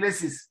some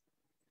places,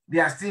 they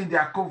are still in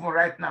their coven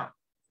right now.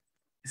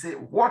 He said,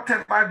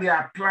 whatever they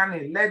are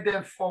planning, let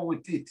them fall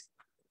with it.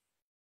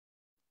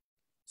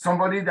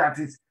 Somebody that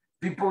is,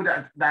 people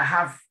that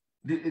have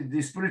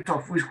the spirit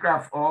of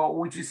witchcraft or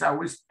witches are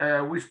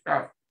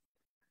witchcraft,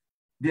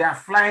 they are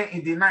flying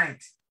in the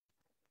night,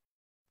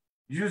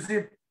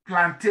 using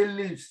plantain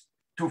leaves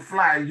to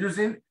fly,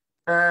 using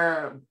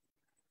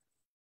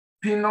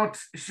peanut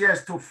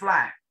shells to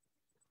fly.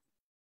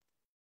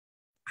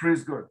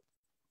 Praise God.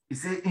 He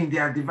said, in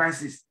their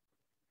devices,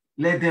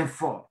 let them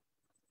fall.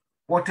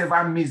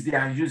 Whatever means they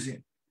are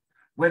using,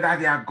 whether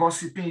they are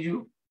gossiping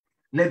you,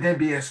 let them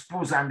be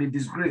exposed and be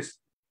disgraced.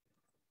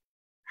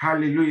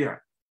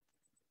 Hallelujah.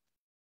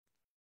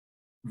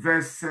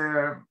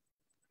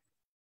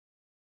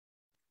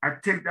 I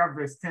take that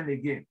verse 10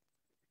 again.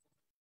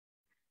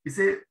 He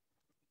said,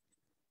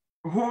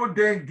 hold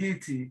them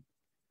guilty,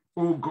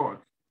 O God,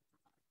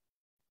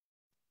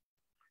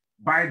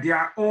 by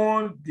their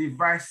own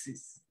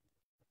devices,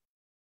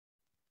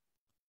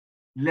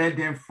 let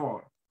them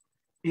fall.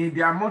 In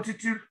their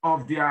multitude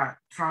of their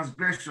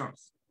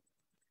transgressions,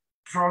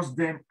 thrust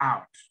them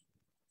out,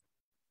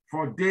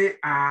 for they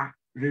are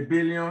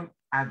rebellion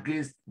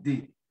against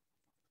thee.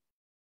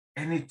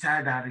 Any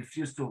child that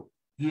refuses to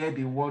hear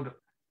the word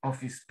of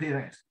his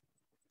parents,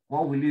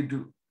 what will he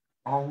do?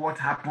 Or what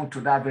happened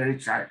to that very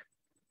child?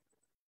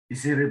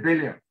 It's a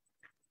rebellion.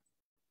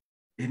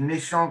 A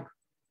nation,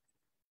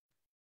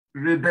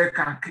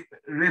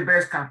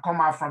 rebels can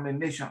come out from a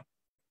nation.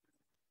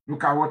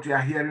 Look at what we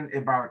are hearing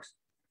about,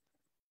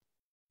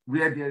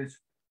 where there is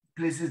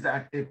places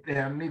that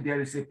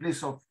there is a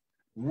place of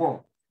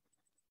war.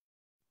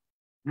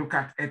 Look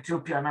at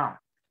Ethiopia now.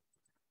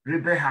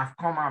 Rebels have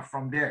come out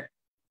from there,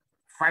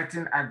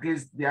 fighting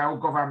against their own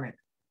government.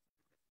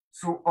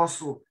 So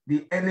also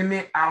the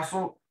enemy are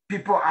also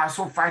people are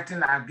so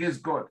fighting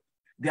against God.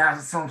 There are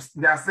some,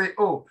 they are saying,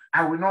 oh,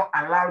 I will not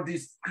allow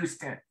this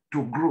Christian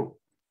to grow.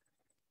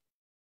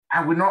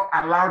 I will not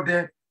allow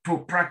them to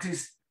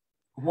practice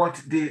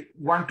what they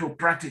want to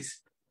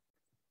practice.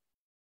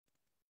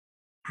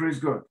 Praise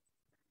God.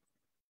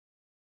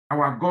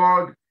 Our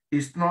God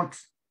is not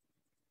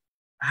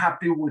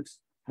happy with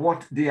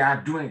what they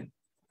are doing.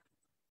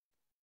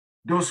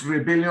 Those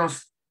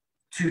rebellious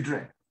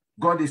children,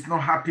 God is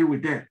not happy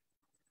with them.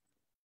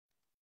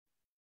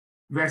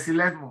 Verse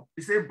 11,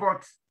 he said,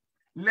 but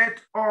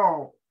let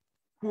all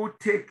who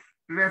take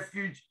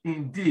refuge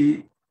in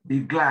thee be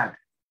glad.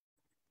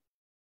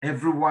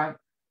 Everyone,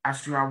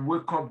 as you have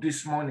woke up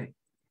this morning,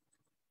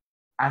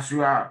 as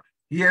you are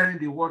hearing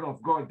the word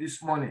of God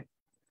this morning,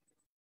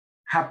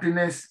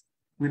 happiness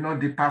will not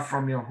depart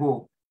from your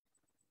home.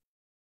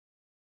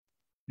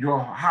 Your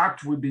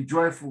heart will be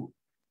joyful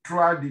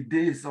throughout the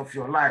days of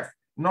your life,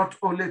 not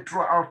only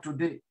throughout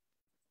today,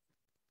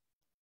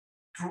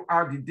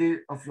 throughout the day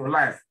of your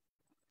life.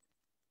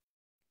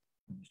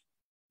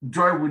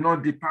 Joy will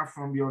not depart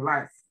from your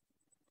life.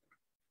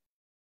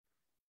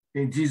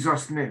 In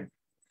Jesus' name,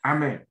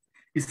 amen.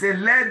 He said,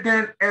 let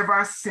them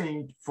ever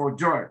sing for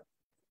joy,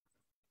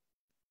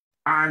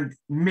 and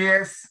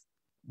mayest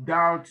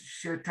thou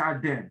shelter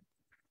them,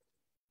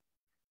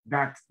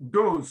 that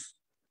those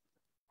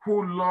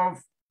who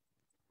love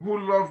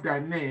thy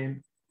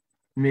name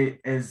may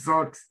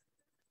exalt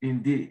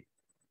in thee.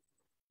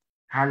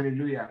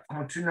 Hallelujah.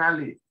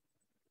 Continually,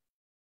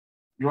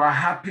 you are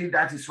happy.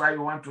 That is why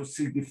you want to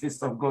seek the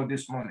face of God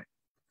this morning.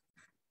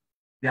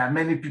 There are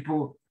many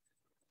people,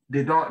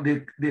 they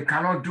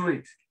cannot do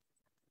it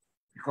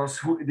because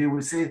they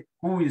will say,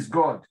 who is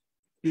God?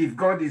 If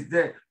God is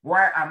there,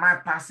 why am I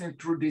passing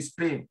through this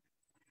pain?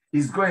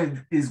 If God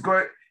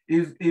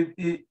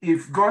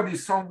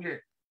is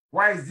somewhere,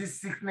 why is this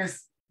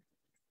sickness?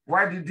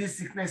 Why did this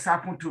sickness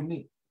happen to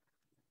me?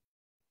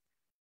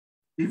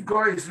 If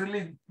God is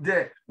really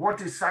there,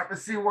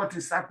 see what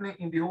is happening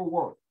in the whole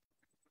world.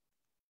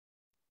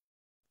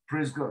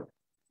 Praise God.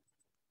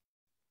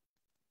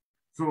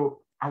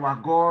 So our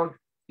God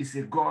is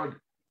a God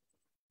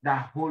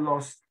that holds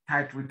us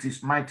tight with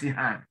his mighty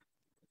hand.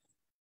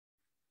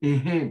 In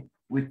him,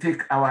 we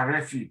take our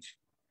refuge.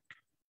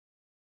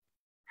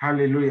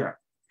 Hallelujah.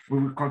 We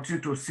will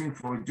continue to sing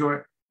for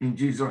joy in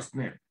Jesus'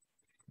 name.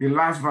 The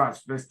last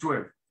verse, verse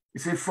 12.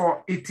 It says,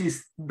 for it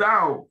is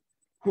thou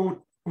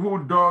who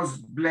does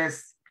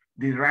bless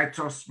the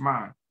righteous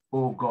man,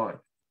 O God.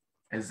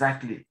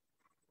 Exactly.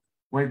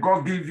 When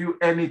God gives you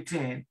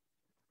anything,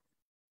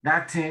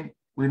 that thing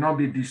will not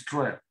be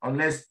destroyed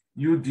unless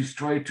you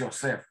destroy it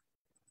yourself.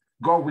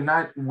 God will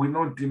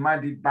not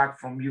demand it back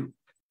from you.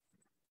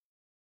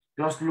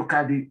 Just look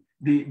at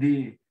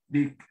the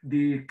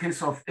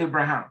case of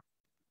Abraham.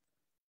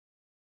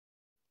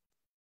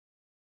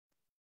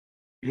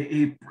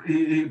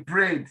 He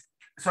prayed.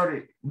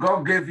 Sorry,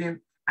 God gave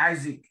him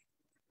Isaac.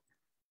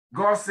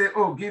 God said,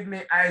 oh, give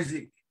me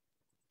Isaac.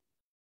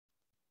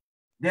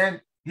 Then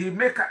he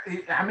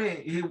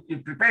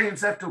prepared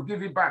himself to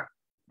give it back.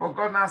 But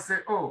God now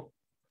said, oh,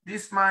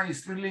 this man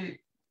is really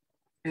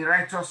a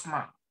righteous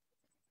man.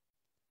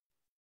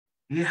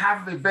 He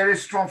has a very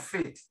strong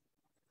faith.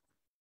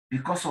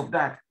 Because of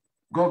that,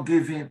 God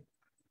gave him,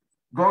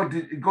 God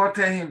told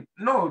him,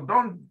 no,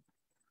 don't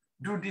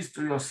do this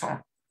to your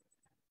son.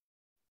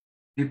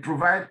 He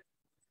provided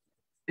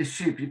a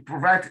sheep, he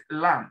provided a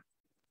lamb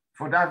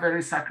for that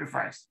very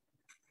sacrifice.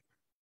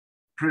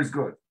 Praise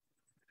God.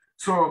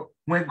 So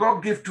when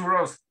God gives to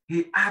us,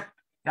 he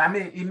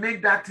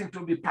made that thing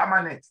to be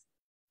permanent.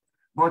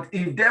 But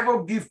if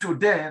devil give to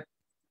them,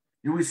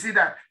 you will see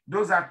that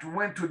those that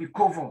went to the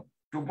coven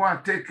to go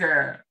and take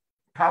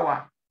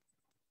power,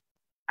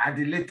 at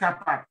the later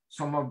part,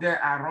 some of them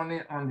are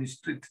running on the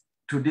street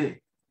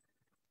today.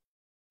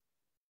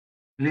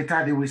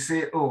 Later they will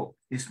say, oh,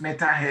 it's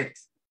mental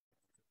health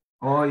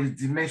or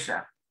it's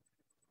dementia.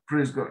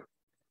 Praise God.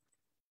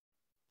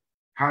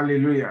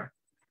 Hallelujah.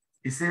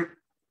 He said,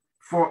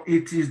 for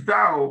it is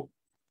thou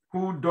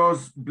who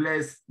does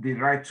bless the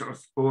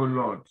righteous, O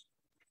Lord.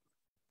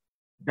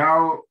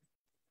 Thou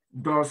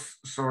dost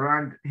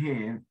surround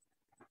him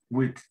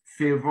with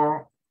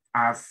favor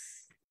as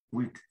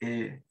with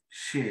a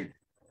shade.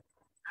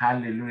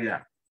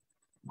 Hallelujah.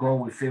 God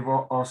will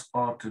favor us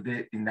all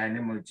today in the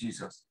name of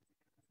Jesus.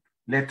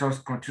 Let us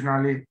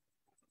continually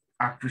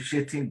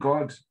appreciating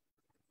God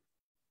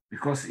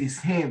because it's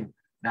him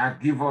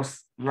that gives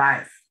us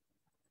life.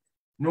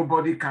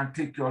 Nobody can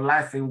take your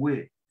life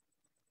away.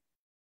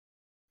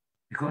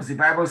 Because the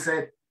Bible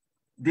said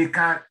they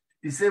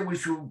said we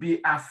should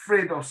be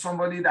afraid of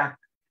somebody that,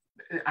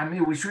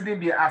 we shouldn't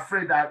be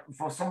afraid that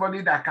for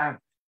somebody that can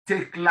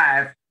take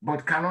life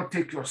but cannot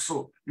take your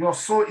soul. Your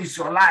soul is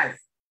your life.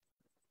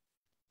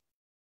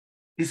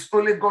 It's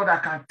only God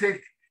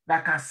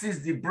that can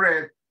seize the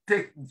breath,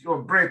 take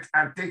your breath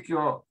and take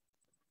your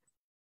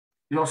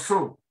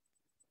soul.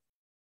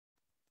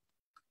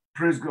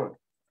 Praise God.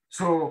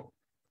 So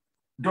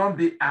don't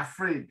be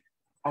afraid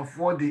of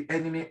what the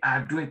enemy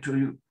are doing to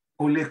you.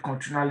 Only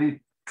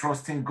continually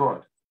trusting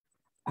God,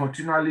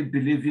 continually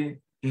believing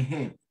in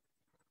him,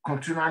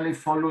 continually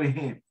following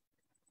him,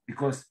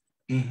 because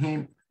in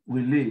him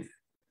we live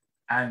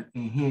and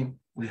in him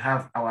we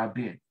have our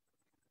being.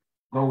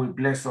 God will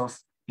bless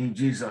us in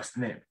Jesus'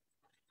 name.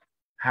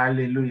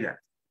 Hallelujah.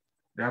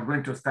 We are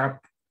going to start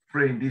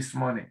praying this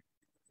morning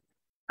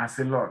and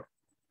say, Lord,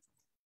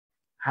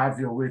 have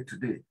your way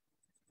today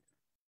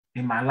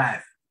in my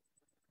life.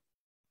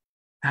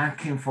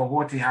 Thank him for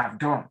what he has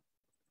done.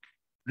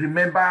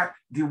 Remember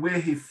the way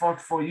he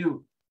fought for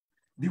you.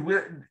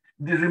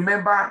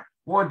 Remember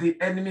what the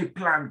enemy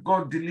planned.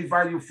 God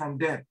delivered you from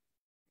them.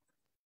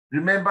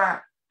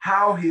 Remember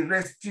how he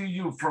rescued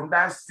you from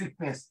that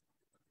sickness.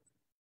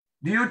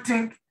 Do you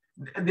think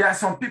there are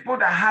some people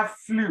that have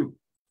flu?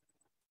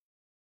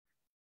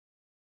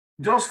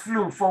 Just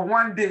flu for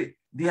one day,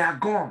 they are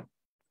gone,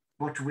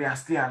 but we are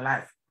still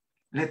alive.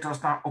 Let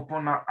us now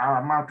open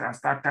our mouth and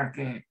start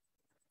thanking him.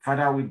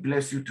 Father, we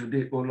bless you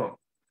today, O Lord.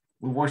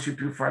 We worship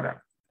you,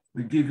 Father.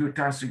 We give you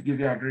thanks, we give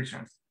you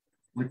adorations.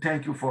 We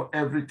thank you for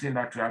everything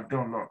that you have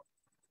done, Lord.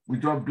 We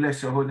just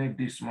bless your holy name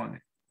this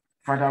morning.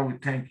 Father, we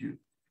thank you.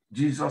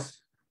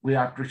 Jesus, we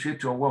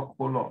appreciate your work,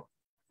 O Lord.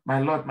 My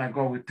Lord, my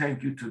God, we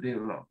thank you today,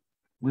 Lord.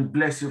 We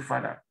bless you,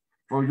 Father,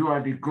 for you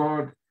are the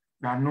God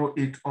that know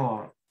it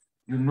all.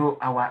 You know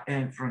our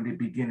end from the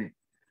beginning.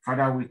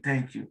 Father, we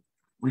thank you.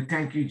 We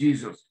thank you,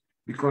 Jesus,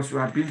 because you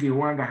have been the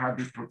one that has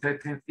been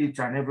protecting each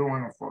and every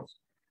one of us.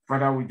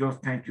 Father, we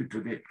just thank you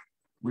today.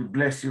 We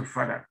bless you,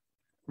 Father.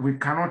 We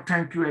cannot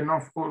thank you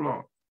enough, oh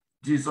Lord.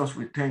 Jesus,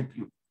 we thank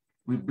you.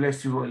 We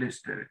bless you, Holy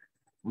Spirit.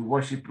 We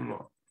worship you,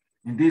 Lord.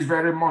 In this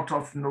very month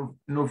of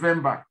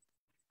November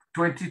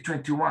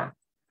 2021,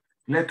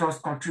 let us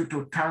continue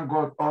to thank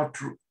God all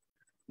through.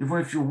 Even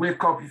if you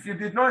wake up, if you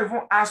did not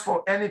even ask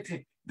for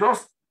anything,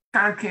 just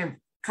thank him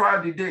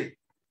throughout the day.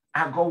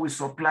 And God will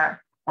supply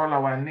all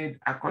our need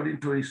according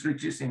to his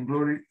riches in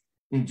glory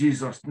in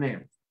Jesus'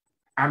 name.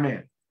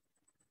 Amen.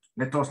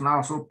 Let us now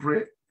also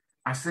pray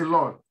and say,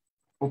 Lord,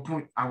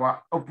 open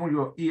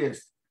your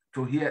ears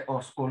to hear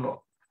us, O Lord.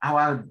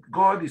 Our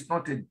God is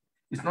not a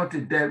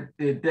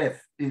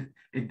deaf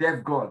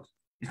God.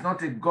 It's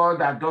not a God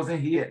that doesn't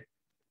hear.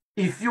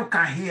 If you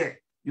can hear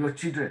your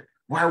children,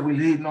 why will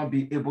he not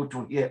be able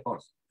to hear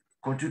us?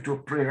 Continue to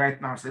pray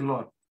right now. Say,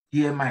 Lord,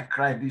 hear my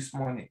cry this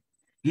morning.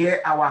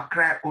 Hear our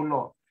cry, O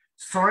Lord.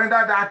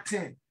 Surrender that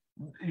thing.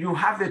 You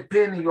have a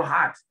pain in your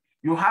heart.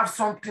 You have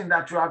something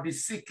that you have been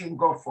seeking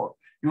God for.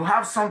 You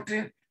have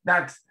something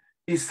that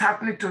is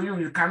happening to you.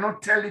 You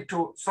cannot tell it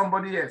to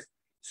somebody else.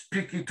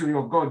 Speak it to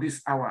your God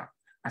this hour.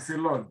 I say,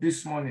 Lord,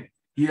 this morning,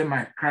 hear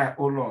my cry,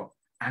 O Lord,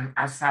 and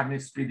answer me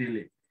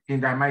speedily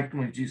in the mighty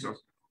name of Jesus.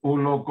 O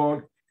Lord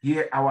God,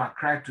 hear our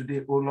cry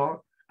today, O Lord,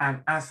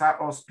 and answer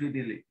us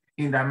speedily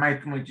in the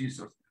mighty name of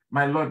Jesus.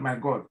 My Lord, my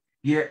God,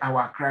 hear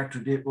our cry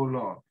today, O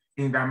Lord,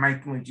 in the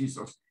mighty name of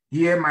Jesus.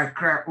 Hear my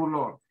cry, O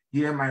Lord,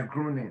 hear my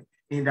groaning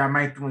in the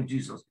mighty name of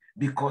Jesus,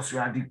 because you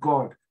are the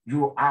God.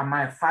 You are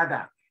my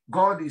Father.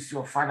 God is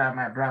your Father,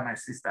 my brother, my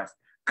sisters.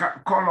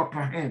 Call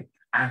upon him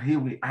and he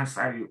will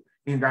answer you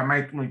in the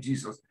mighty name of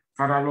Jesus.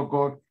 Father, Lord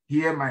God,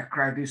 hear my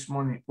cry this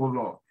morning, O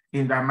Lord,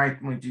 in the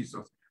mighty name of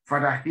Jesus.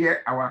 Father,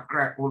 hear our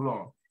cry, O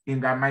Lord,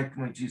 in the mighty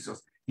name of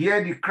Jesus.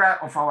 Hear the cry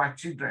of our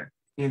children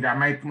in the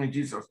mighty name of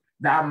Jesus.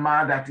 That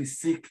man that is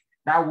sick,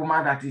 that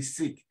woman that is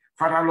sick.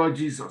 Father, Lord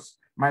Jesus,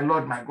 my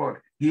Lord, my God,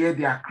 hear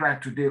their cry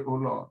today, O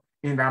Lord,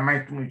 in the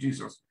mighty name of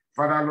Jesus.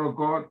 Father, Lord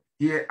God,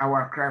 hear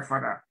our cry,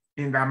 Father,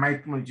 in the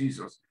mighty name of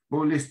Jesus.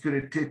 Holy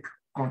Spirit, take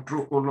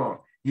control, O Lord.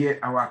 Hear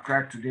our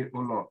cry today, O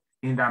Lord,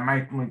 in the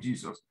mighty name of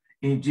Jesus.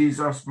 In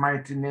Jesus'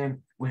 mighty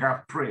name, we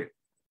have prayed.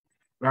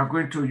 We are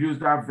going to use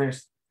that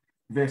verse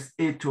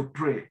 8 to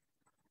pray.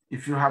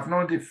 If you have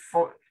not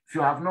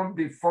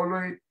been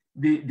following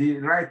the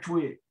right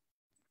way,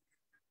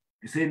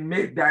 you say,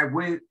 make thy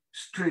way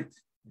straight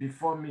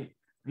before me.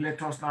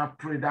 Let us now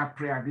pray that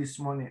prayer this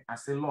morning. I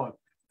say, Lord,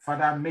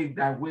 Father, make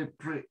thy way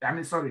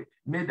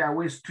make thy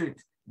way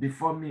straight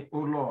before me, O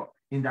Lord,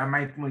 in the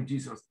mighty name of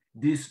Jesus.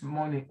 This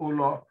morning, O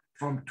Lord,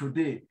 from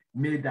today,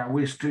 make thy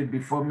way straight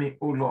before me,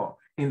 O Lord,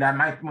 in the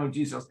mighty name of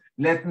Jesus.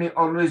 Let me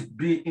always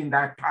be in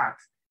thy path,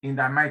 in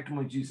the mighty name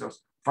of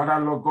Jesus. Father,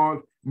 Lord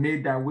God,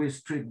 make thy way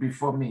straight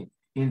before me,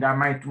 in the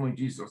mighty name of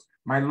Jesus.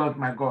 My Lord,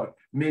 my God,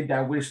 make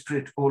thy way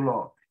straight, O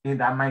Lord, in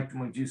the mighty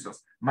name of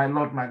Jesus. My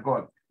Lord, my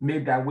God,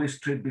 make thy way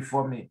straight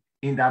before me,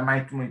 in the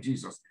mighty name of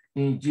Jesus.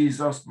 In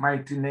Jesus'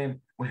 mighty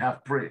name, we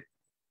have prayed.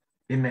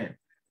 Amen.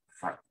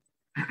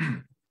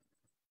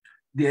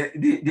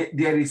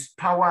 There is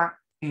power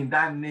in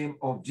that name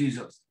of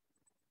Jesus.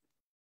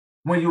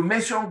 When you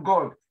mention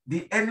God,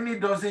 the enemy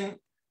doesn't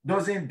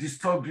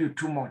disturb you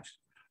too much.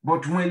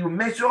 But when you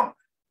mention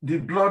the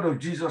blood of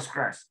Jesus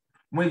Christ,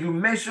 when you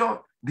mention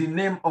the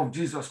name of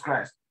Jesus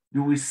Christ,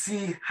 you will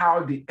see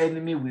how the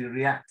enemy will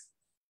react.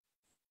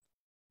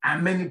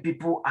 And many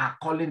people are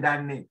calling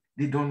that name.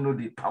 They don't know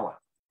the power.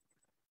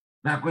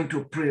 We are going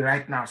to pray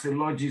right now. Say,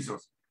 Lord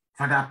Jesus,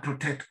 Father,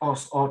 protect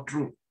us all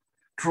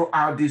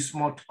throughout this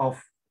month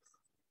of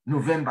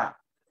November.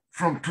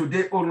 From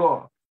today, oh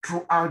Lord,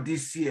 throughout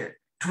this year,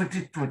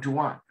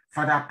 2021.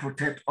 Father,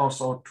 protect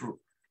us all through.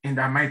 In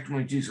the mighty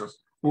name of Jesus.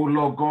 Oh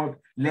Lord God,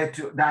 let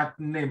that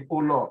name, oh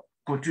Lord,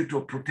 continue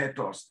to protect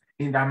us.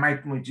 In the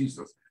mighty name of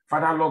Jesus.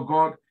 Father, Lord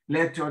God,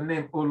 let your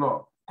name, oh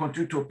Lord,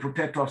 continue to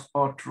protect us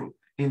all through.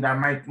 In the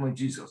mighty name of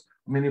Jesus.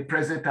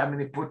 Omnipresent and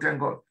omnipotent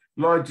God,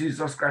 Lord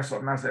Jesus Christ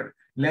of Nazareth,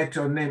 let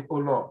your name, oh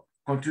Lord,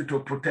 continue to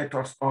protect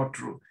us all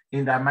through.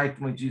 In the mighty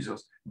name of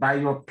Jesus. By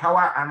your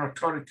power and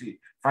authority,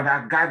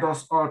 Father, guide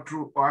us all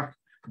through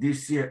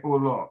this year, oh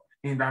Lord.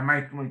 In the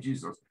mighty name of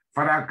Jesus.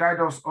 Father, guide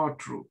us all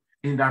through.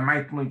 In the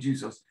mighty name of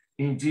Jesus.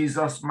 In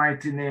Jesus'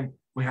 mighty name,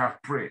 we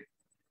have prayed.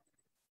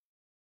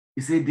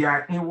 He said,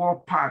 their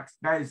inward part,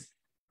 that is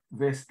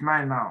verse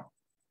 9 now,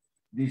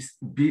 this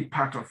B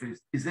part of it.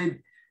 He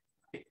said,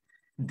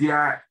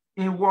 their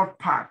inward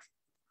part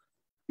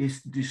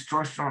is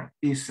destruction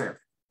itself.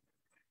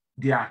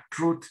 Their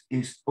truth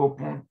is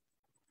open.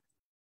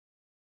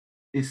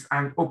 It's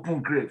an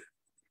open grave.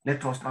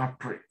 Let us now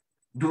pray.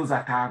 Those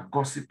that are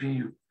gossiping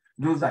you,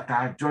 those that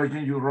are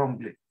judging you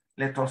wrongly,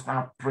 let us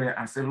now pray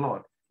and say,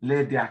 Lord,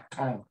 let their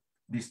tongue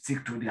be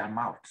stick to their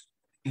mouth.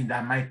 In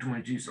the mighty name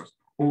of Jesus.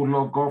 Oh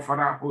Lord God,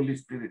 Father, Holy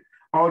Spirit,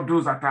 all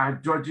those that are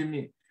judging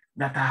me,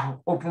 that have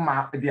opened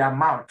their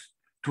mouth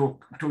to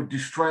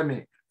destroy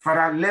me,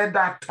 Father, let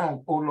that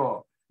tongue, oh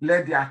Lord,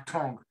 let their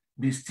tongue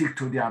be stick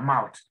to their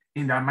mouth.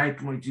 In the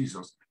mighty name of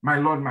Jesus. My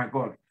Lord, my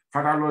God,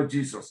 Father, Lord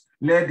Jesus,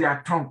 let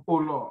their tongue, oh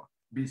Lord,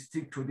 be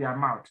stick to their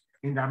mouth.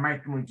 In the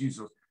mighty name of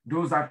Jesus.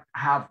 Those that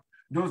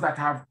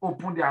have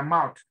opened their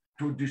mouth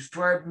to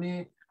destroy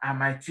me and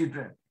my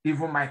children,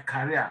 even my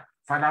career,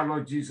 Father,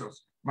 Lord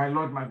Jesus, my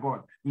Lord, my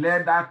God,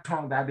 let that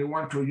tongue that they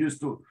want to use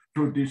to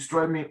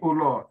destroy me, oh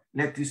Lord,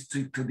 let it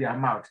stick to their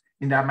mouth.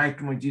 In the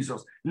mighty name of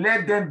Jesus.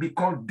 Let them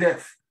become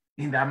deaf.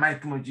 In the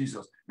mighty name of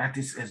Jesus. That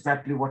is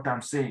exactly what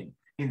I'm saying.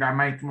 In the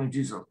mighty name of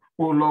Jesus.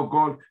 Oh Lord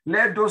God,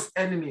 let those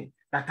enemies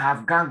that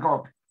have ganged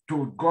up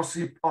to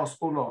gossip us,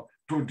 oh Lord,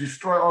 to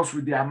destroy us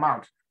with their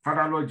mouth,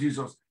 Father, Lord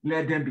Jesus,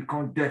 let them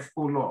become deaf,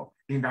 oh Lord,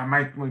 in the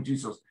mighty name of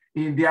Jesus.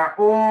 In their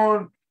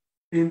own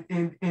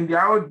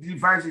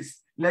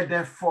devices, let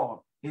them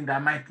fall in the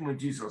mighty name of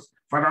Jesus.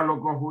 Father,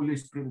 Lord God, Holy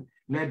Spirit,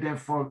 let them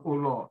fall, oh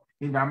Lord,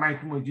 in the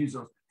mighty name of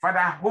Jesus. Father,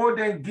 hold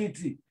them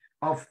guilty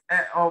of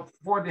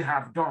what they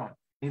have done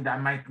in the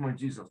mighty name of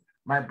Jesus.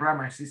 My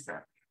brother, my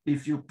sister,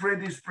 if you pray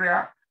this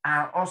prayer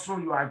and also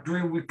you are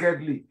doing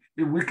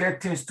the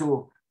wicked things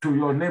to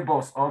your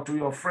neighbors or to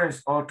your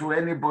friends or to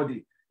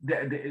anybody,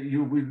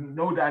 you will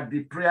know that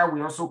the prayer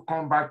will also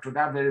come back to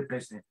that very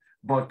person.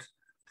 But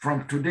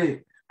from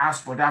today,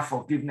 ask for that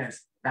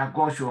forgiveness, that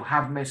God shall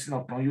have mercy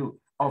upon you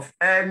of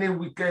any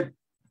wickedness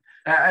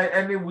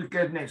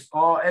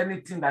or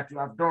anything that you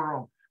have done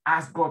wrong.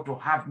 Ask God to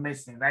have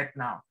mercy right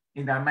now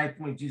in the mighty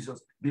name of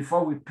Jesus.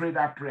 Before we pray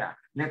that prayer,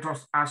 let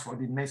us ask for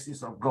the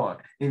mercies of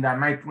God in the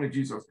mighty name of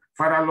Jesus.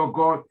 Father, Lord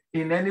God,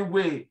 in any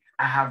way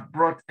I have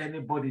brought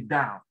anybody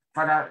down,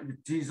 Father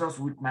Jesus,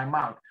 with my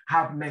mouth,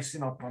 have mercy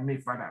upon me,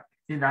 Father,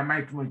 in the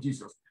mighty name of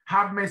Jesus.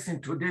 Have mercy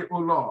today, O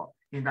Lord,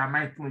 in the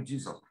mighty name of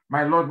Jesus.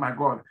 My Lord, my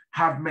God,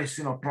 have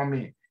mercy upon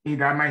me, in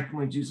the mighty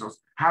name of Jesus.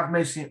 Have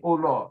mercy, O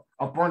Lord,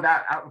 upon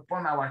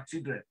our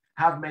children.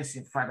 Have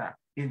mercy, Father,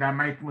 in the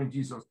mighty name of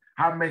Jesus.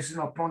 Have mercy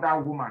upon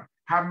that woman.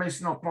 Have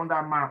mercy upon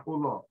that man, O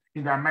Lord,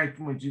 in the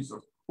mighty name of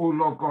Jesus. O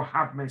Lord God,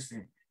 have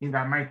mercy, in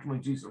the mighty name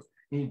of Jesus.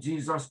 In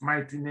Jesus'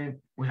 mighty name,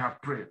 we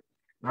have prayed.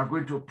 We are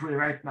going to pray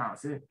right now.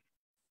 Say,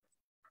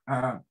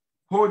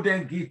 hold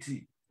them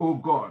guilty, O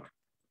God,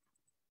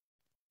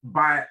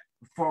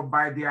 for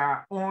by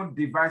their own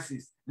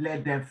devices,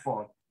 let them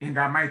fall. In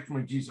the mighty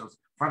name of Jesus.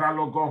 Father,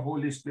 Lord God,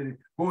 Holy Spirit,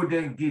 hold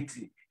them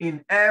guilty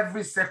in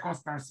every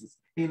circumstances,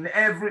 in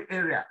every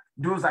area,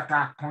 those that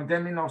are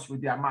condemning us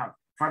with their mouth.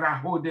 Father,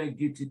 hold them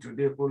guilty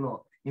today, O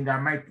Lord, in the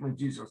mighty name of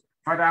Jesus.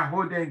 Father,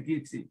 hold them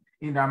guilty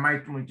in the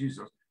mighty name of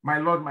Jesus. My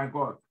Lord, my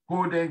God,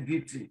 hold them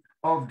guilty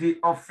of the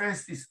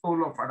offenses, O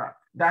Lord, Father,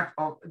 that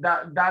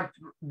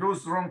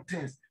those wrong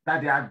things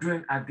that they are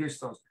doing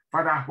against us.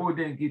 Father, hold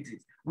them guilty.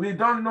 We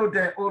don't know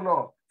them, O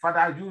Lord.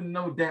 Father, you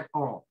know them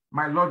all.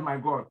 My Lord, my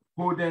God,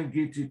 hold them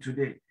guilty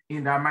today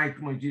in the mighty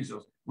name of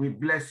Jesus. We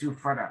bless you,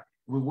 Father.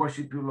 We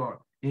worship you, Lord.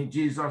 In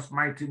Jesus'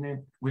 mighty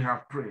name, we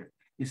have prayed.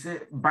 He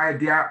said, by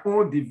their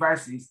own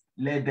devices,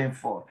 let them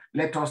fall.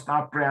 Let us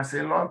now pray and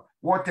say, Lord,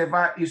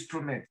 whatever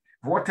instrument,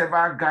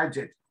 whatever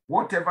gadget,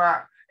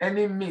 whatever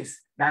any means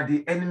that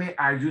the enemy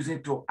are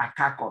using to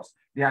attack us,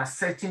 they are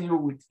setting you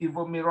with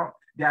evil mirror.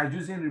 They are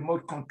using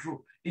remote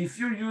control. If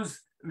you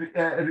use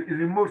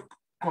remote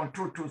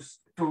control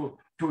to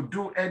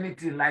do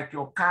anything like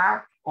your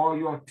car or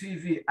your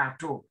TV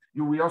at home,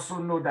 you will also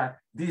know that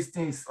these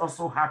things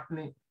also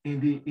happening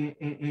in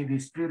the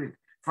spirit.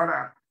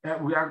 Father,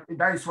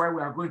 that is why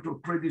we are going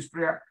to pray this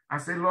prayer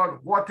and say, Lord,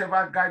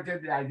 whatever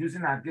gadget they are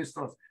using against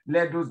us,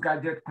 let those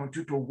gadgets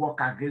continue to work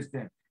against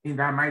them in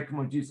the mighty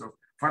name of Jesus.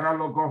 Father,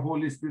 Lord God,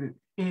 Holy Spirit,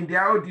 in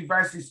their own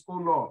devices, oh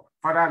Lord,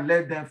 Father,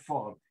 let them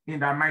fall in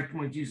the mighty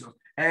name of Jesus.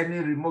 Any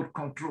remote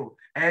control,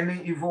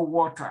 any evil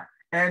water,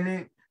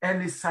 any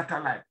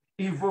satellite,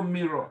 evil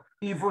mirror,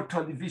 evil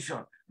television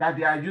that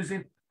they are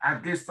using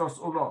against us,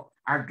 oh Lord,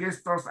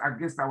 against us,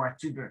 against our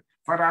children.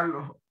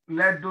 Father,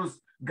 let those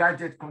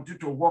gadgets continue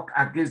to work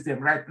against them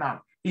right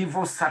now.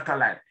 Evil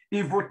satellite,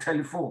 evil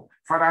telephone.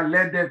 Father,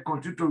 let them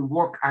continue to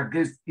work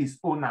against its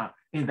owner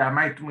in the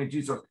mighty name of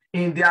Jesus.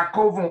 In their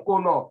coven, oh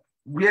Lord,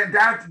 where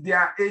that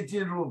their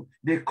aging room,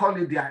 they call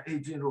it their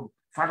aging room.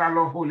 Father,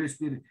 Lord, Holy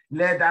Spirit,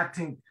 let that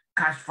thing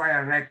catch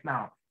fire right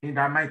now in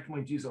the mighty name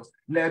of Jesus.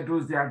 Let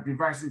those their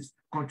devices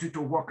continue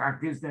to work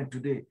against them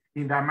today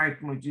in the mighty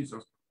name of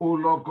Jesus. Oh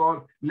Lord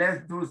God,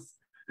 let those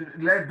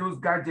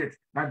gadgets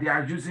that they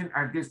are using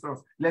against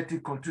us, let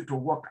it continue to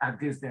work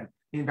against them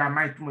in the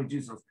mighty name of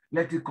Jesus.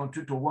 Let it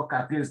continue to work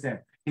against them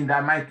in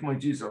the mighty name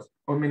of Jesus.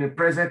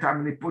 Omnipresent,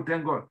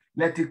 omnipotent God,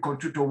 let it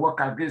continue to work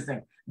against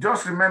them.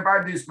 Just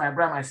remember this, my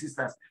brother, my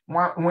sisters.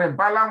 When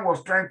Balaam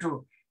was trying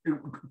to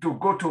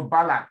go to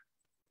Balak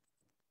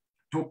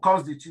to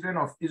cause the children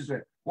of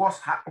Israel, what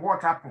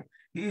happened?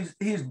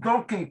 His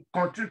donkey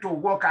continued to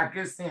work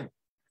against him,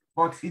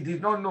 but he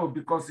did not know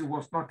because he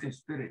was not in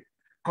spirit.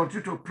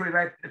 Continue to pray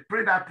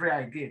that prayer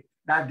again,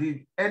 that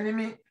the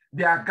enemy,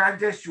 their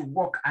gadgets should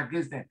work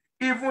against them.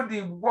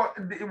 Even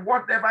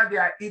whatever they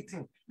are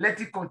eating,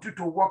 let it continue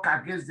to work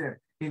against them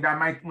in the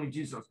mighty name of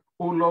Jesus.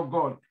 Oh Lord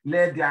God,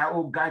 let their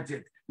own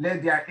gadget,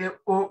 let their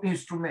own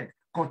instrument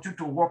continue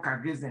to work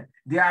against them.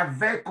 Their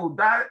vehicle,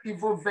 that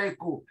evil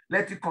vehicle,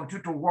 let it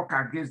continue to work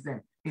against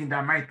them in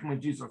the mighty name of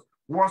Jesus.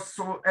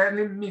 Whatsoever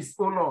enemies,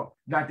 oh Lord,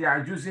 that they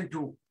are using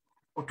to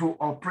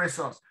oppress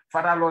us,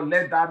 Father Lord,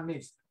 let that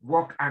means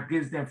work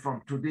against them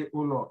from today,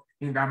 oh Lord,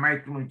 in the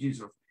mighty name of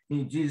Jesus.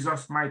 In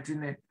Jesus' mighty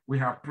name, we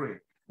have prayed.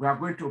 We are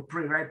going to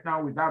pray right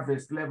now with that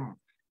verse 11.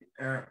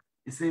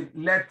 It says,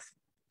 let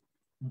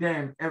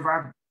them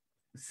ever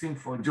sing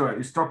for joy.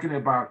 It's talking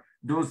about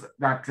those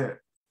that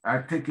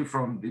take it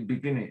from the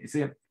beginning. It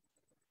says,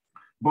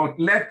 but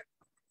let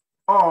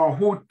all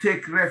who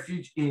take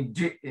refuge in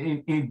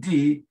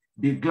thee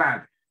be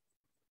glad.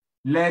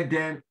 Let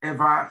them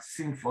ever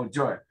sing for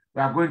joy.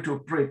 We are going to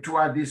pray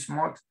throughout this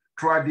month,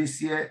 throughout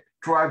this year,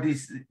 throughout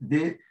this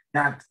day,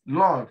 that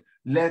Lord,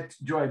 let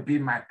joy be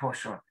my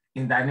portion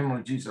in the name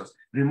of Jesus.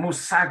 Remove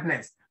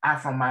sadness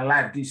out from my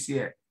life this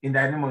year in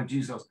the name of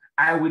Jesus.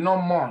 I will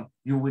not mourn,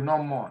 you will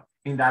not mourn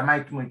in the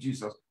mighty name of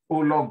Jesus. Oh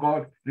Lord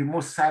God,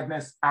 remove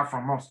sadness out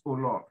from us, oh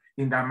Lord,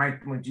 in the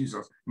mighty name of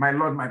Jesus. My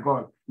Lord, my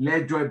God,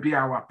 let joy be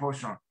our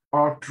portion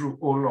all through,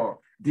 oh Lord,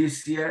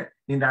 this year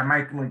in the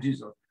mighty name of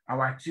Jesus.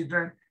 Our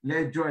children,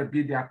 let joy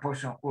be their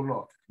portion, oh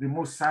Lord.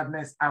 Remove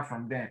sadness out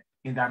from them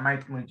in the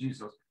mighty name of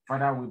Jesus.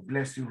 Father, we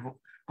bless you.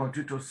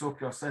 Continue to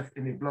soak yourself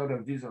in the blood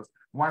of Jesus.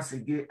 Once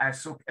again, I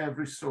soak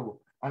every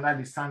soul under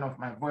the sound of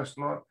my voice,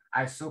 Lord.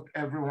 I soak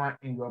everyone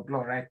in your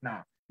blood right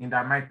now in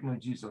the mighty name of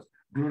Jesus.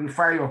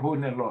 Glorify your holy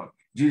name, Lord.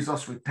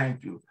 Jesus, we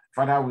thank you.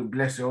 Father, we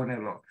bless your holy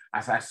name, Lord.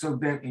 As I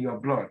soak them in your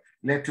blood,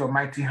 let your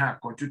mighty hand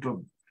continue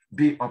to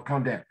be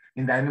upon them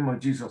in the name of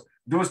Jesus.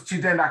 Those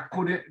children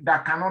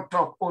that cannot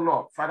talk, oh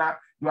Lord, Father,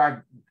 you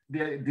are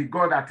the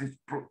God that is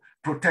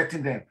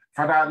protecting them.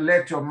 Father,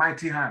 let your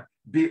mighty hand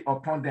be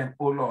upon them,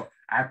 oh Lord.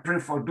 I pray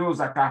for those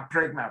that are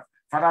pregnant.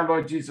 Father,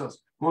 Lord Jesus,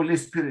 Holy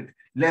Spirit,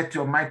 let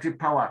your mighty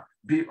power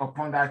be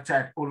upon that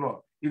child, oh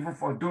Lord. Even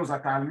for those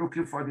that are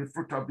looking for the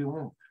fruit of the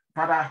womb.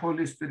 Father,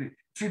 Holy Spirit,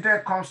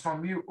 children comes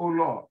from you, oh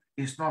Lord.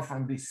 It's not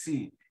from the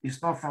sea.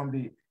 It's not from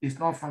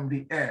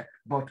the air,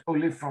 but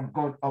only from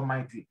God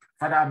Almighty.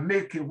 Father,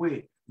 make a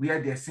way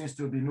where there seems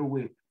to be no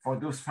way for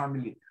those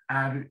families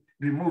and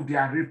remove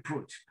their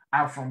reproach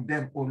out from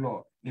them, oh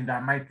Lord, in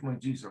the mighty name of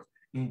Jesus.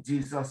 In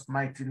Jesus'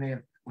 mighty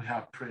name, we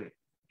have prayed.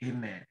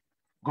 Amen.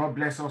 God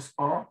bless us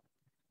all.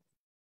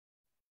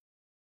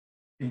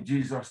 In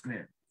Jesus'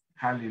 name.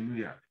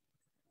 Hallelujah.